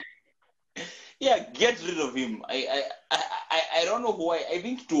sad. Yeah, get rid of him. I don't know why. I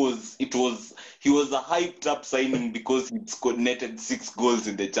think he was a hyped up signing because he netted 6 goals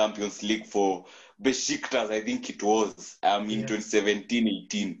in the Champions League for Besiktas, I think it was, in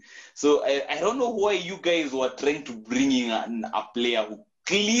 2017-18. So I don't know why you guys were trying to bring in a player who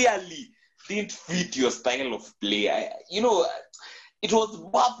clearly didn't fit your style of play. It was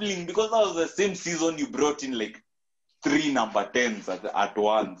baffling because that was the same season you brought in like 3 number 10s at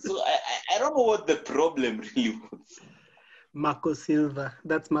once. So I don't know what the problem really was. Marco Silva.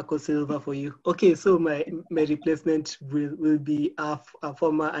 That's Marco Silva for you. Okay, so my replacement will be a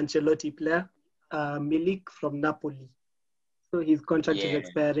former Ancelotti player, Milik from Napoli. So his contract is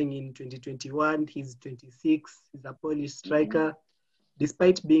expiring in 2021. He's 26. He's a Polish striker.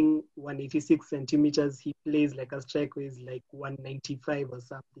 Despite being 186 centimeters, he plays like a striker who is like 195 or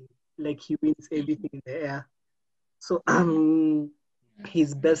something. Like, he wins everything in the air. So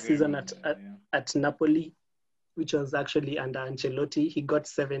his best season at Napoli, which was actually under Ancelotti, he got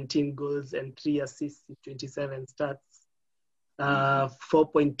 17 goals and 3 assists in 27 starts,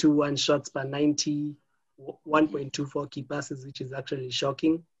 4.21 shots per 90, 1.24 key passes, which is actually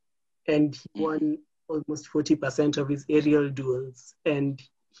shocking. And he won almost 40% of his aerial duels. And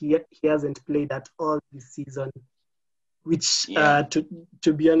he hasn't played at all this season. Which, Yeah.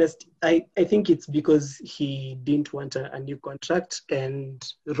 to be honest, I think it's because he didn't want a new contract, and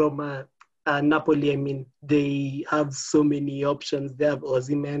Napoli, I mean, they have so many options. They have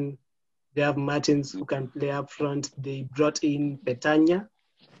Osimhen, they have Martins who can play up front. They brought in Petagna.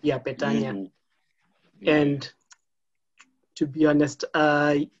 Yeah, Petagna. Mhm. And to be honest,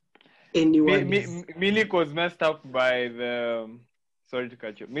 anyone Milik was messed up by the... Sorry to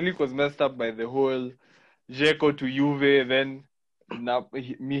cut you. Milik was messed up by the whole Dzeko to Juve, then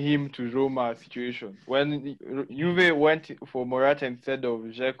him to Roma situation. When Juve went for Morata instead of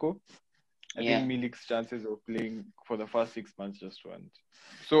Dzeko, I think Milik's chances of playing for the first 6 months just went.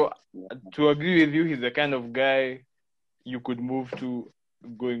 So, to agree with you, he's the kind of guy you could move to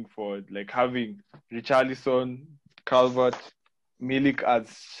going forward, like having Richarlison, Calvert, Milik as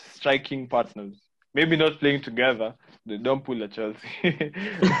striking partners. Maybe not playing together. They don't pull a Chelsea.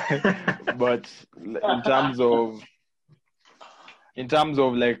 But in terms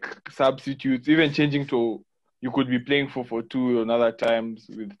of like substitutes, even changing to, you could be playing 4-4-2 on other times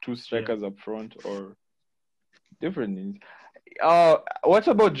with two strikers up front or different things. What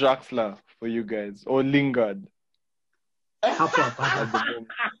about Draxler for you guys, or Lingard? And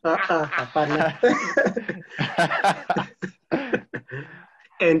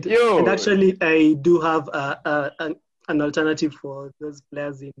actually, I do have an alternative for those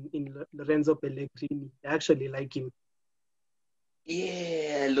players in Lorenzo Pellegrini. I actually like him.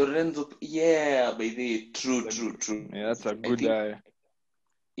 Yeah, Lorenzo. Yeah, baby. True. Yeah, that's a good guy.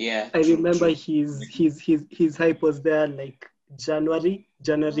 Yeah, I remember his hype was there like January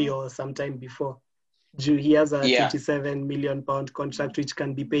or sometime before. He has a £27 million contract which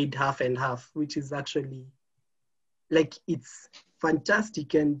can be paid half and half, which is actually like, it's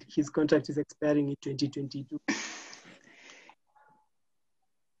fantastic, and his contract is expiring in 2022.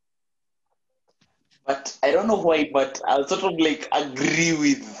 But I don't know why, but I'll sort of like agree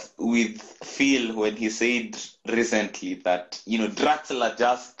with Phil when he said recently that, Draxler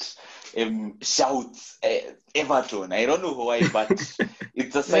just shouts Everton. I don't know why, but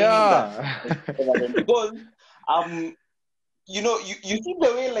it's a sign that Everton, because you see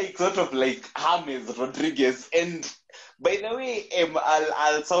the way like sort of like James Rodriguez, and by the way,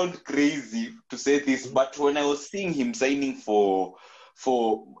 I'll sound crazy to say this, but when I was seeing him signing for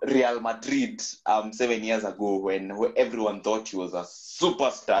Real Madrid 7 years ago, when everyone thought he was a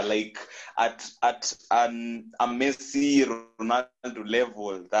superstar, like at a Messi, Ronaldo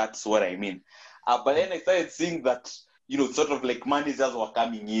level, that's what I mean. But then I started seeing that, sort of like managers were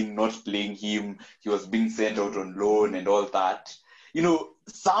coming in, not playing him. He was being sent out on loan and all that.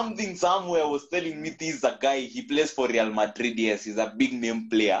 Something somewhere was telling me this is a guy, he plays for Real Madrid, yes, he's a big name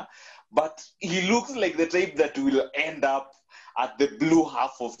player, but he looks like the type that will end up at the blue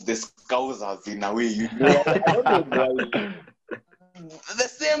half of the Scousers in a way. I don't know why. The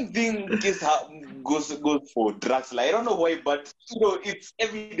same thing goes for Draxler. I don't know why, but it's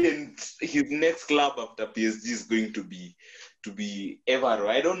evident his next club after PSG is going to be Everton.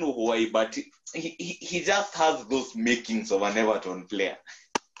 I don't know why, but he just has those makings of an Everton player.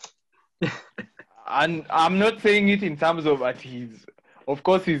 And I'm not saying it in terms of at his. Of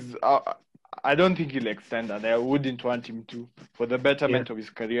course, I don't think he'll extend, and I wouldn't want him to, for the betterment of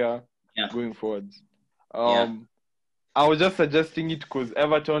his career going forwards. I was just suggesting it because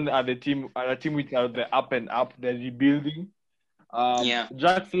Everton are a team which are the up and up. They're rebuilding.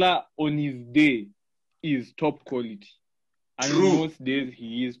 Draxler on his day is top quality, and most days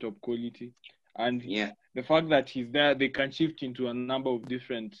he is top quality. And the fact that he's there, they can shift into a number of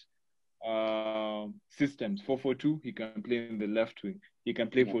different systems. 4-4-2, he can play in the left wing. He can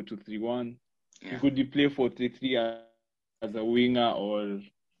play 4-2-3-1. He could play 4-3-3 as a winger or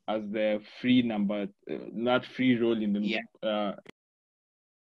as the free number, not free role in the.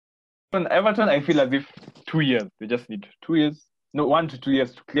 Everton, I feel as if 2 years. They just need 2 years, 1 to 2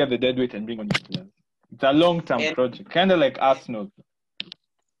 years to clear the dead weight and bring on new players. It's a long-term project, kind of like Arsenal.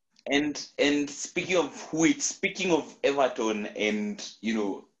 And speaking of Everton, and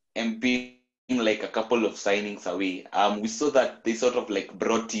and being like a couple of signings away, we saw that they sort of like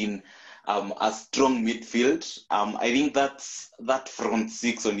brought in a strong midfield. I think that front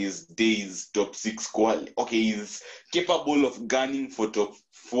six on his day is top 6 quality. Okay, he's capable of gunning for top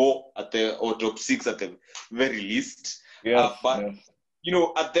 4 or top 6 at the very least. But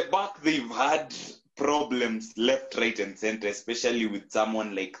at the back they've had problems left, right, and center, especially with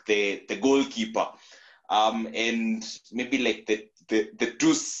someone like the goalkeeper, and maybe like the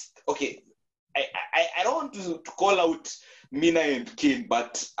two. Okay, I don't want to call out Mina and Kane,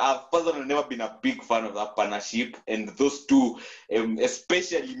 but I've personally never been a big fan of that partnership. And those two,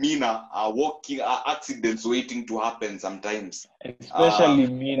 especially Mina, are accidents waiting to happen sometimes. Especially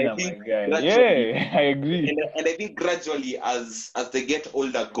Mina, my guy. Yeah, I agree. And I think gradually, as they get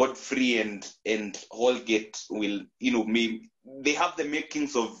older, Godfrey and Holgate will, maybe they have the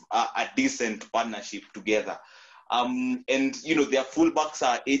makings of a decent partnership together. And their fullbacks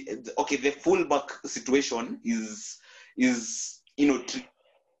are okay. The fullback situation is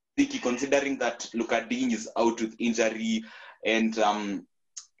tricky, considering that Luka Digne is out with injury, and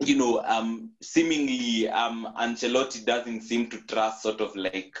seemingly Ancelotti doesn't seem to trust sort of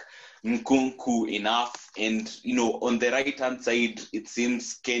like Nkunku enough, and on the right hand side it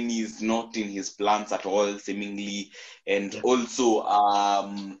seems Kenny is not in his plans at all, seemingly, and also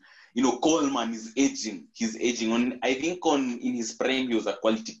Coleman is aging. He's aging. In his prime he was a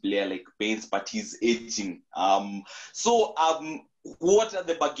quality player like Baines, but he's aging. What are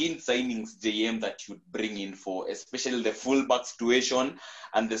the bargain signings, JM, that you'd bring in for, especially the fullback situation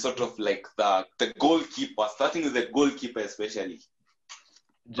and the sort of like the goalkeeper, starting with the goalkeeper especially?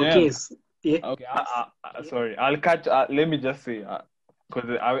 James. Okay. Okay. Sorry. I'll catch. Let me just say, because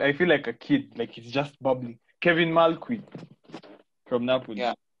I feel like a kid, like he's just bubbling. Kevin Malqui from Napoli.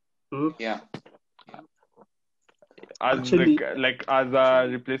 Yeah. Yeah. As Actually, as a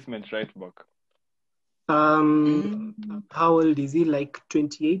replacement right back. How old is he? Like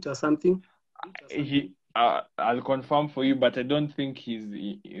 28 or something? I'll confirm for you, but I don't think he's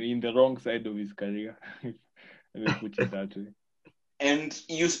in the wrong side of his career. Let me put it that way. And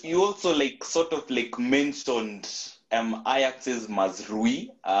you also like sort of like mentioned Ajax's Mazrui.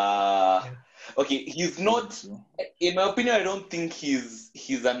 Okay, he's not, in my opinion, I don't think he's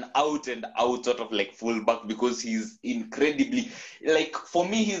an out and out sort of like fullback, because he's incredibly, like, for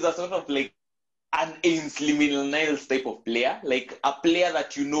me, he's a sort of like an Ainsley Maitland-Niles type of player, like a player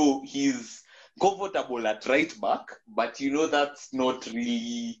that he's comfortable at right back, but that's not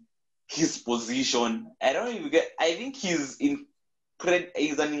really his position. I don't even get. I think he's an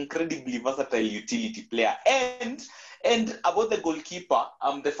incredibly versatile utility player. And about the goalkeeper,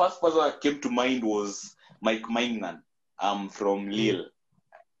 the first person that came to mind was Mike Maignan from Lille.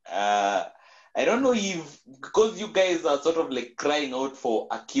 I don't know if, because you guys are sort of like crying out for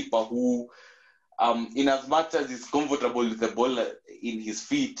a keeper who, in as much as he's comfortable with the ball in his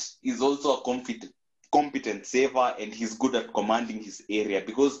feet, is also a competent saver, and he's good at commanding his area,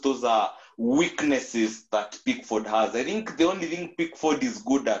 because those are weaknesses that Pickford has. I think the only thing Pickford is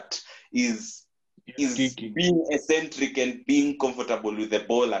good at is being eccentric and being comfortable with the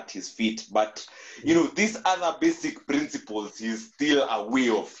ball at his feet. But these other basic principles he's still away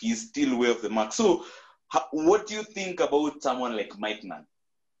of. He's still way of the mark. So what do you think about someone like Maitland?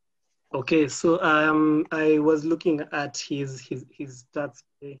 Okay, so I was looking at his stats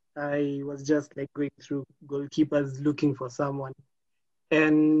today. I was just like going through goalkeepers looking for someone.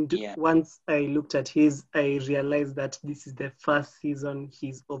 And once I looked at I realized that this is the first season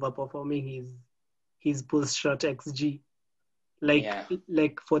he's overperforming his post-shot XG.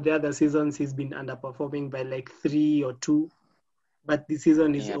 Like for the other seasons, he's been underperforming by like 3 or 2. But this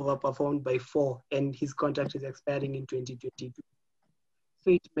season is overperformed by 4, and his contract is expiring in 2022.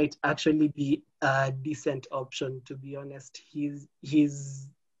 So it might actually be a decent option, to be honest. He's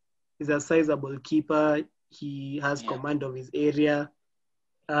a sizable keeper. He has command of his area.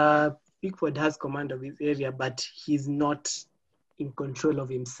 Pickford has command of his area, but he's not in control of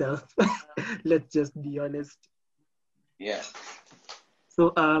himself. Let's just be honest. Yeah.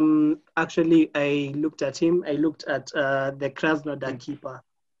 So actually, I looked at him. I looked at the Krasnodar keeper,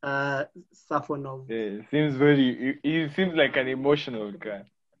 Safonov. Yeah, he seems like an emotional guy.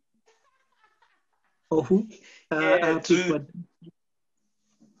 Oh, who? Pickford.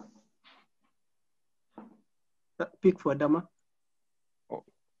 Pickford, Dama.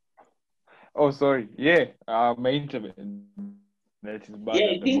 Oh, sorry. Yeah, my internet is bad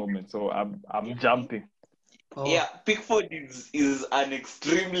at the moment, so I'm jumping. Oh. Yeah, Pickford is an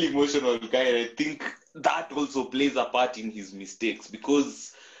extremely emotional guy, and I think that also plays a part in his mistakes,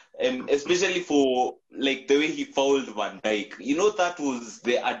 because especially for like the way he fouled Van Dijk, that was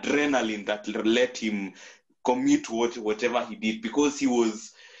the adrenaline that let him commit whatever he did, because he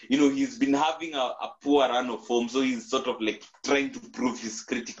was, he's been having a poor run of form, so he's sort of like trying to prove his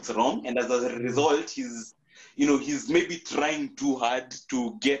critics wrong, and as a result, he's maybe trying too hard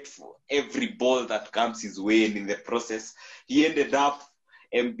to get every ball that comes his way, and in the process, he ended up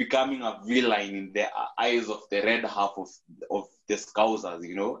becoming a villain in the eyes of the red half of the Scousers,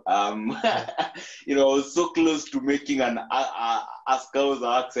 you know. You know, I was so close to making a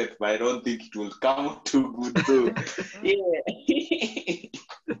Scouser accent, but I don't think it will come out too good. So, yeah.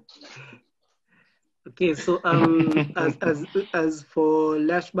 Okay, so as for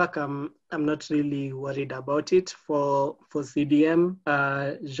Lashback, I'm not really worried about it. For CDM,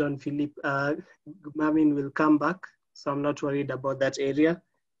 Jean-Philippe Mamin will come back, so I'm not worried about that area.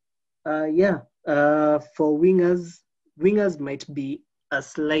 For wingers might be a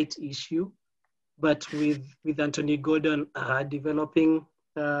slight issue, but with Anthony Gordon developing,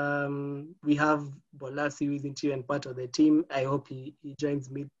 we have Bolasi, who isn't even part of the team. I hope he joins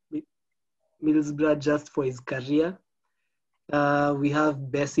Middlesbrough just for his career. We have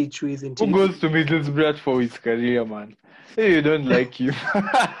Besic, who isn't. Who goes to Middlesbrough for his career, man? Hey, you don't like him.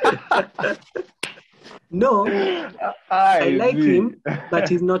 No, I like him, but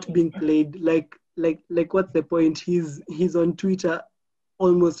he's not being played. Like, what's the point? He's on Twitter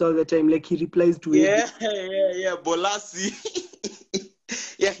almost all the time. Like, he replies to it. Yeah, Bolasi.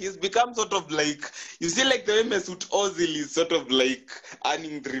 Yeah, he's become sort of like, you see, like the way Mesut Ozil is sort of like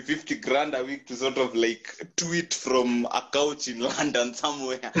earning 350 grand a week to sort of like tweet from a couch in London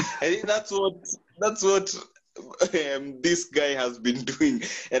somewhere. I think that's what this guy has been doing.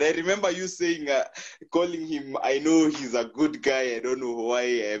 And I remember you saying, calling him, I know he's a good guy. I don't know why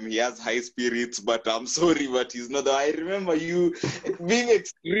he has high spirits, but I'm sorry, but he's not. I remember you being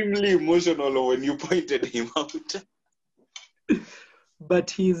extremely emotional when you pointed him out.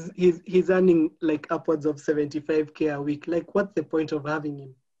 But he's earning like upwards of 75k a week. Like, what's the point of having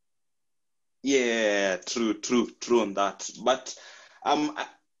him? Yeah, true on that. But I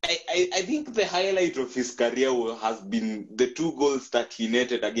think the highlight of his career has been the 2 goals that he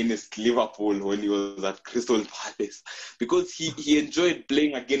netted against Liverpool when he was at Crystal Palace, because he enjoyed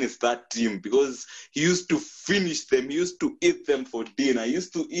playing against that team, because he used to finish them, he used to eat them for dinner, he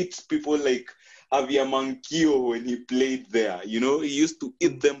used to eat people like Javier Manquillo when he played there. You know, he used to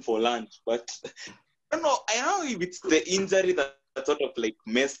eat them for lunch. But I don't know if it's the injury that sort of like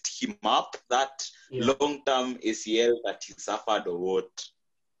messed him up, that long-term ACL that he suffered or what.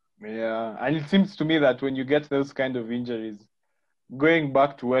 Yeah, and it seems to me that when you get those kind of injuries, going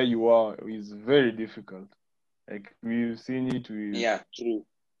back to where you are is very difficult. Like, we've seen it with... Yeah, true.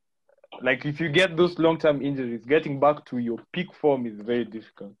 Like, if you get those long-term injuries, getting back to your peak form is very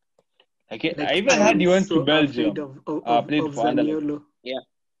difficult. Okay, I even heard he went to Belgium. Played for Anderlecht.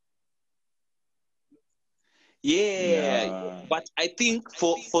 Yeah, but I think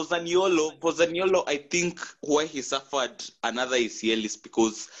for Zaniolo, I think why he suffered another ACL is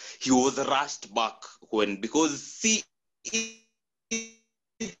because he was rushed back because see,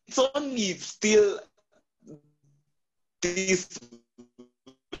 it's only still this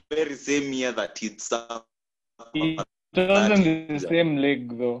very same year that he suffered. It wasn't the same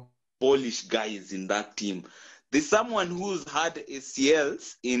leg though. Polish guys in that team. There's someone who's had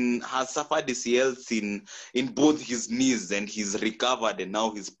has suffered ACLs in both his knees, and he's recovered, and now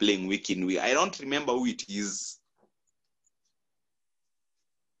he's playing week in week. I don't remember who it is.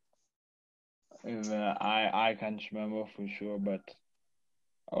 I can't remember for sure, but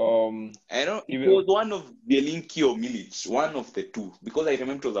I don't. It was one of Bielinski or Milic, one of the two, because I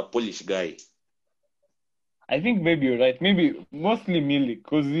remember it was a Polish guy. I think maybe you're right. Maybe mostly Milik,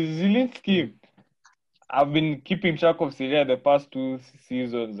 because Zielinski, I've been keeping track of Serie A the past 2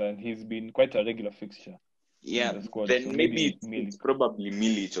 seasons, and he's been quite a regular fixture. Yeah, then so maybe it's probably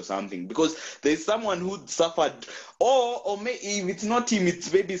Milic or something, because there's someone who suffered, or maybe if it's not him,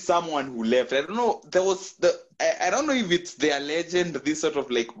 it's maybe someone who left. I don't know. I don't know if it's their legend, this sort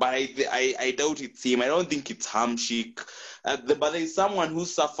of like, but I doubt it's him. I don't think it's Hamšík. But there's someone who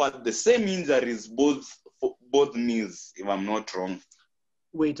suffered the same injuries, both knees, if I'm not wrong.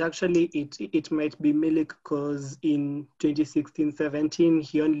 Wait, actually, it might be Milik, because in 2016-17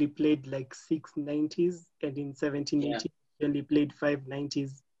 he only played like 6 90s, and in 17-18 he only played 5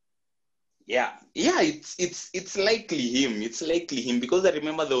 90s. Yeah, it's likely him. It's likely him, because I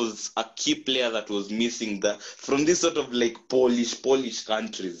remember there was a key player that was missing from this sort of like Polish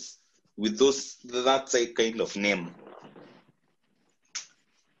countries with that kind of name.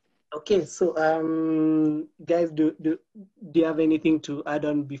 Okay, so guys, do you have anything to add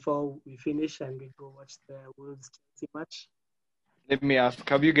on before we finish and we go watch the Wolves-Chelsea match? Let me ask,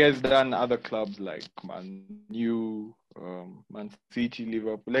 have you guys done other clubs like Man U, Man City,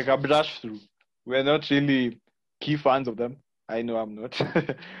 Liverpool, like a brush through? We're not really key fans of them. I know I'm not.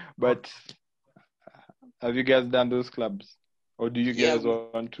 But have you guys done those clubs? Or do you guys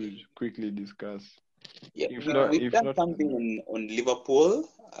want to quickly discuss? Yeah, If we, not, we've if done not, something on Liverpool.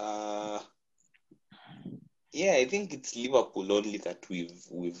 Yeah, I think it's Liverpool only that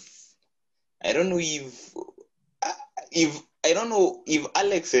we've. I don't know if I don't know if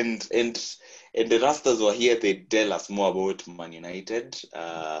Alex and the Rastas were here, they'd tell us more about Man United.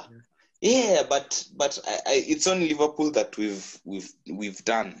 Yeah, but it's only Liverpool that we've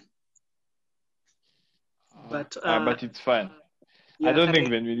done. But but it's fine. I yeah, don't think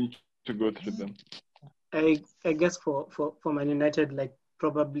then we need to go through them. I guess for Man United, like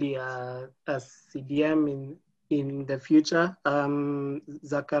probably a CDM in the future.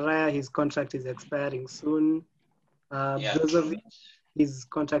 Zakaria, his contract is expiring soon. Yeah, Brozovic, his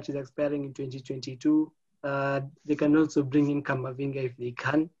contract is expiring in 2022. They can also bring in Kamavinga if they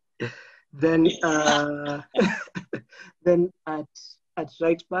can. Then then at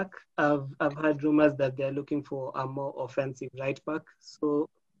right back, I've heard rumors that they're looking for a more offensive right back. So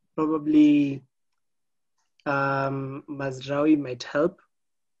probably Mazraoui might help.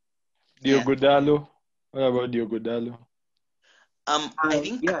 Diogo Dallo. What about Diogo Dallo? I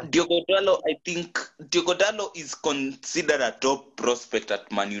think yeah. Diogo Dallo is considered a top prospect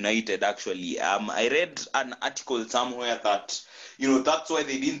at Man United. Actually, I read an article somewhere that that's why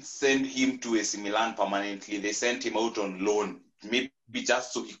they didn't send him to AC Milan permanently. They sent him out on loan, maybe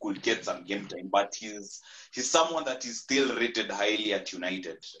just so he could get some game time. But he's someone that is still rated highly at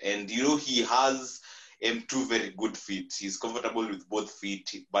United, and he has two very good feet. He's comfortable with both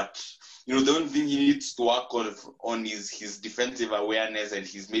feet, but the only thing he needs to work on is his defensive awareness and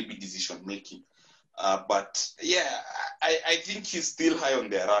his maybe decision making. But yeah, I think he's still high on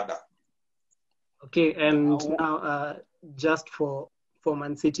their radar. Okay, and now just for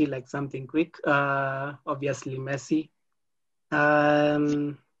Man City, like something quick. Obviously Messi.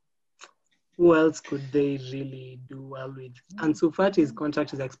 Who else could they really do well with? Ansu Fati's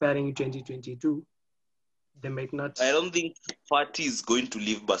contract is expiring in 2022. They might not. I don't think Fati is going to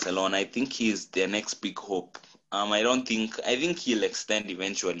leave Barcelona. I think he is their next big hope. I think he'll extend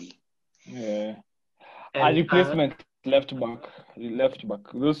eventually. Yeah. And, replacement left back.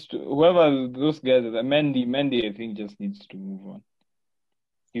 Those guys, Mendy, I think just needs to move on.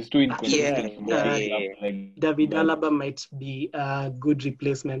 He's too inconsistent. David Alaba might be a good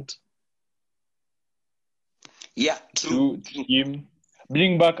replacement. Yeah, true. Him.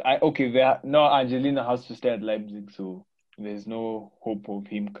 Bring back. Angelina has to stay at Leipzig, so there's no hope of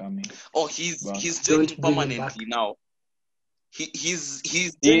him coming. Oh, he's joining permanently now. He's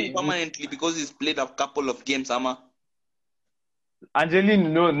joining permanently because he's played a couple of games, Ama. Angelina,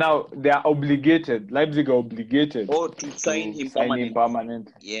 no, now they are obligated. Leipzig are obligated to sign him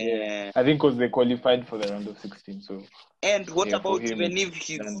permanently. Yeah. I think because they qualified for the round of 16. So. And what about even if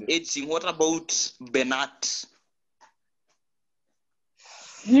he's aging? What about Bernat?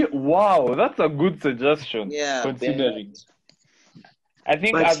 Wow, that's a good suggestion. Yeah, considering. I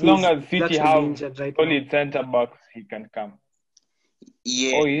think as long as City have solid centre backs, he can come.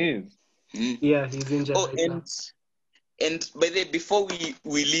 Yeah. Oh, he is. Yeah, he's injured right now. And by the way, before we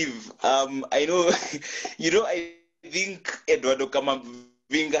leave, I know, I think Eduardo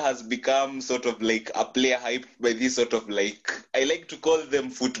Camavinga has become sort of like a player hyped by this sort of like, I like to call them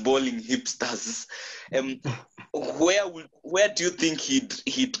footballing hipsters. Where do you think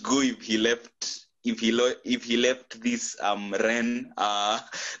he'd go if he left? If he left this Rennes,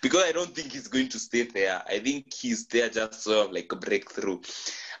 because I don't think he's going to stay there. I think he's there just sort of like a breakthrough.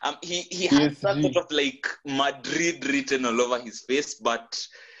 He has that sort of like Madrid written all over his face, but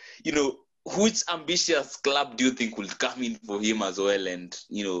which ambitious club do you think will come in for him as well? And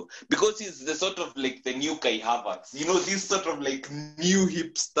because he's the sort of like the new Kai Havertz, this sort of like new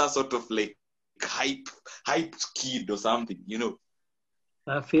hipster sort of like hyped kid or something,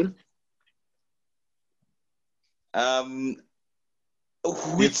 Phil?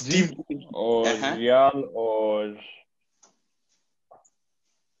 Which team? Or Real or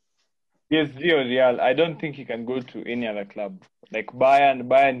PSG or Real? I don't think he can go to any other club. Like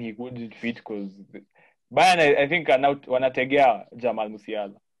Bayern he wouldn't fit because Bayern, I think, are now wanategea Jamal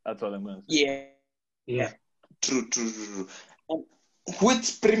Musiala. That's all I'm going to say. Yeah. True.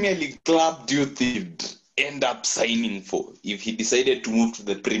 Which Premier League club do you think end up signing for if he decided to move to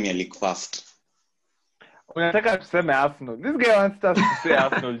the Premier League first? Unataka tuseme Arsenal. This guy wants us to say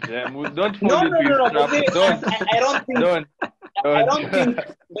Arsenal, Jem. Don't fall into his trap. Don't. I don't think,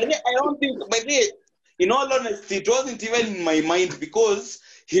 by the in all honesty, it wasn't even in my mind because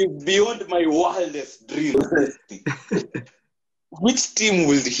he's beyond my wildest dreams. Which team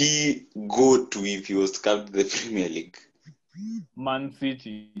will he go to if he was to come to the Premier League? Man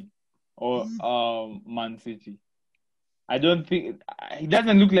City. Or Man City. I don't think he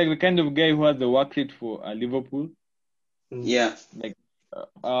doesn't look like the kind of guy who has the work rate for Liverpool. Yeah. Like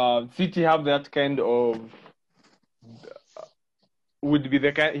City have that kind of he'd be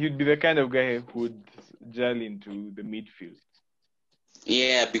the kind of guy who would gel into the midfield.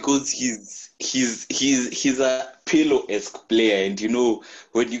 Yeah, because he's a Pirlo-esque player, and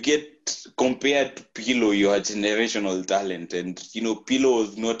when you get compared to Pirlo, you're a generational talent, and Pirlo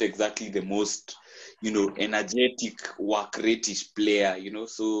was not exactly the most energetic, work rate-ish player,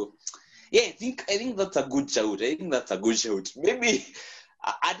 so yeah, I think that's a good shout. Maybe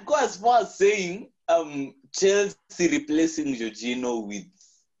I'd go as far as saying Chelsea replacing Jorginho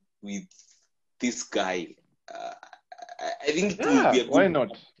with this guy. I think it will be a good. Why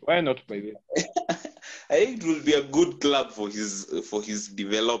not? Why not, by the way? I think it will be a good club for his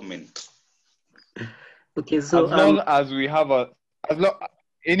development. Okay, so as long as we have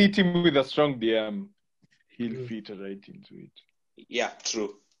any team with a strong DM, he'll fit right into it. Yeah,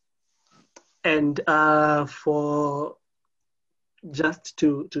 true. And for just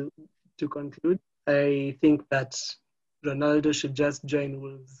to conclude, I think that Ronaldo should just join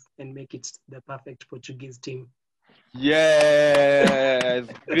Wolves and make it the perfect Portuguese team. Yes,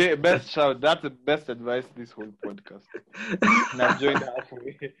 great, best shout. That's the best advice this whole podcast. Now join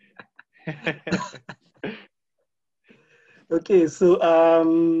halfway. Okay, so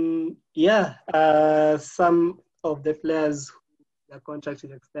some of the players their contract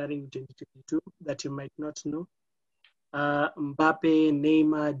is expiring in 2022 that you might not know. Mbappe,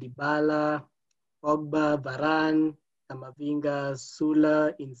 Neymar, Dybala, Pogba, Varane, Camavinga,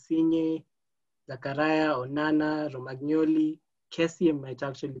 Sula, Insigne, Zakaria, Onana, Romagnoli. Kessie might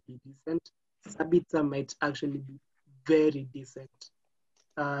actually be decent. Sabitzer might actually be very decent.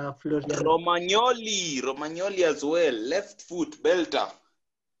 Florian. Romagnoli as well. Left foot, belter.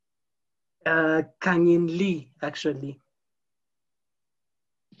 Kangin Lee, actually.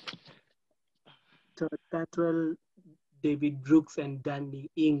 Todd Cantwell, David Brooks, and Danny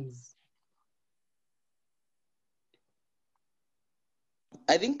Ings.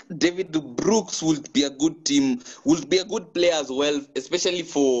 I think David Brooks would be a good player as well, especially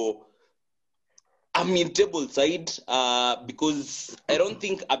for table side, because I don't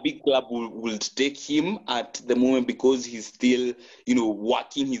think a big club will take him at the moment because he's still,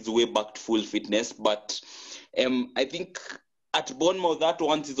 working his way back to full fitness. But I think at Bournemouth, that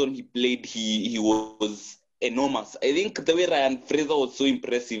one season he played, he was enormous. I think the way Ryan Fraser was so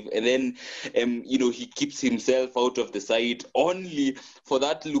impressive, and then he keeps himself out of the side only for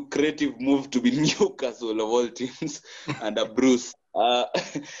that lucrative move to be Newcastle of all teams under Bruce.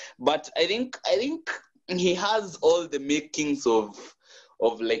 But I think he has all the makings of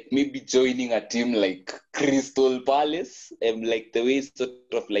like maybe joining a team like Crystal Palace, like the way sort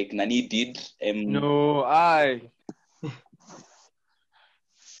of like Nani did.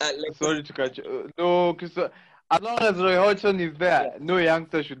 Sorry to catch you. No, as long as Roy Hodgson is there, no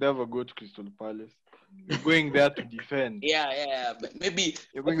youngster should ever go to Crystal Palace. You're going there to defend. Yeah. Maybe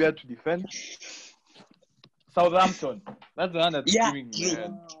you're going there to defend. Southampton. That's the one that's giving me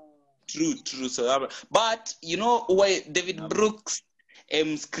head. True. Southampton. But why David Brooks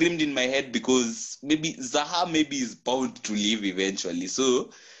screamed in my head? Because maybe Zaha is bound to leave eventually.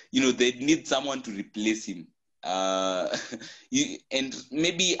 So, they need someone to replace him. And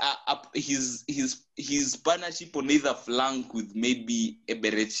maybe his partnership on either flank with maybe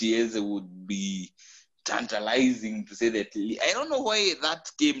Eberechieze would be tantalizing, to say that. I don't know why that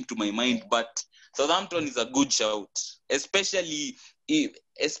came to my mind, but Southampton is a good shout, especially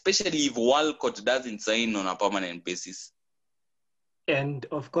if Walcott doesn't sign on a permanent basis. And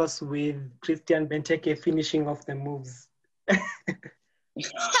of course, with Christian Benteke finishing off the moves.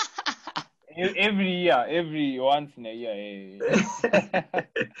 Every once in a year.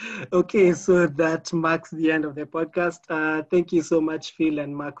 Okay, so that marks the end of the podcast. Thank you so much, Phil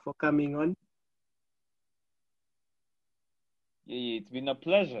and Mark, for coming on. Yeah, it's been a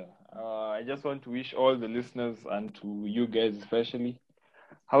pleasure. I just want to wish all the listeners and to you guys especially,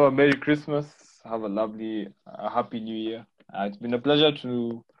 have a Merry Christmas, have a lovely, Happy New Year. It's been a pleasure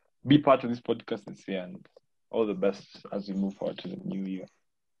to be part of this podcast this year, and all the best as we move forward to the new year.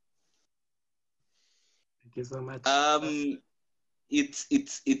 Thank you so much. It's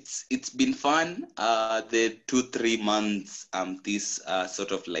been fun. The 2-3 months this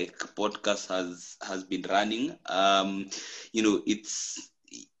sort of like podcast has been running. It's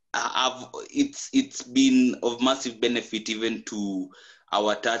been of massive benefit even to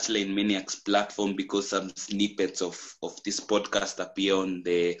our Touchline Maniacs platform, because some snippets of this podcast appear on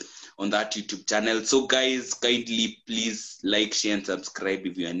that YouTube channel. So guys, kindly please like, share, and subscribe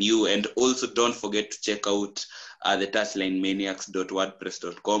if you are new. And also don't forget to check out the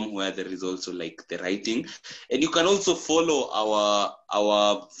touchlinemaniacs.wordpress.com, where there is also like the writing. And you can also follow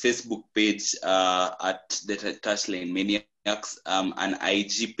our Facebook page at the Touchline Maniacs. An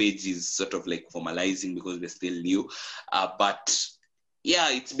IG page is sort of like formalizing because we're still new. But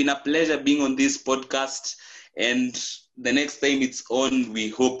yeah, it's been a pleasure being on this podcast. And the next time it's on, we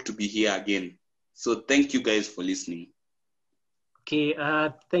hope to be here again. So thank you guys for listening. Okay,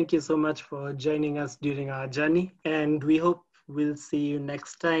 thank you so much for joining us during our journey. And we hope we'll see you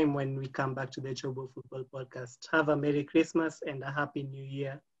next time when we come back to the Chobo Football Podcast. Have a Merry Christmas and a Happy New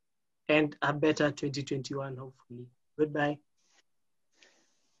Year. And a better 2021, hopefully. Goodbye.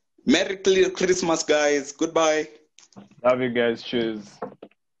 Merry Christmas, guys. Goodbye. Love you guys. Cheers.